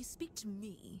 When you speak to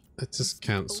me, Let's just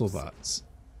cancel that.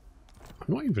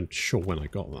 I'm not even sure when I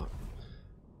got that.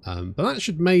 But that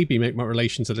should maybe make my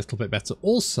relations a little bit better.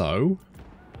 Also,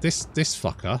 this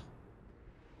fucker.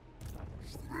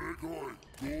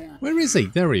 Where is he?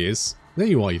 There he is. There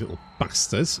you are, you little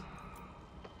bastard.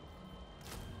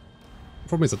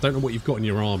 Problem is, I don't know what you've got in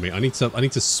your army. I need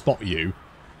to spot you,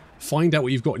 find out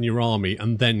what you've got in your army,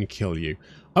 and then kill you.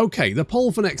 Okay, the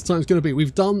poll for next time is going to be: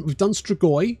 we've done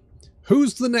Strigoi.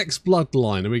 Who's the next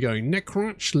bloodline? Are we going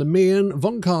Necrach, Lemmian,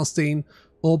 von Carstein,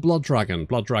 or Blood Dragon.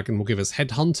 Blood Dragon will give us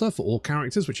Headhunter for all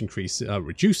characters, which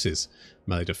reduces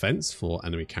melee defense for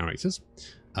enemy characters.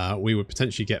 We would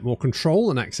potentially get more control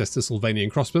and access to Sylvania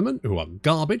crossbowmen, who are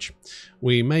garbage.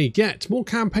 We may get more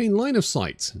campaign line of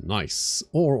sight. Nice.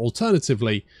 Or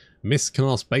alternatively,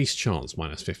 miscast base chance,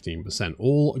 minus 15%.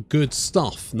 All good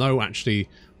stuff. No, actually,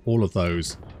 all of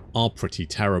those are pretty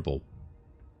terrible.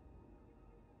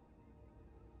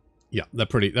 Yeah, they're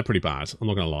pretty bad. I'm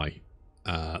not going to lie.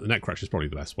 The Netcrash is probably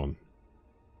the best one.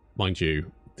 Mind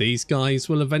you, these guys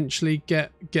will eventually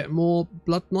get more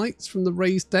Blood Knights from the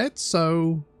Raised Dead,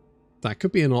 so that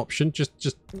could be an option. Just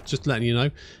letting you know.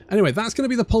 Anyway, that's going to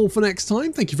be the poll for next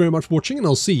time. Thank you very much for watching, and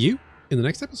I'll see you in the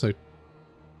next episode.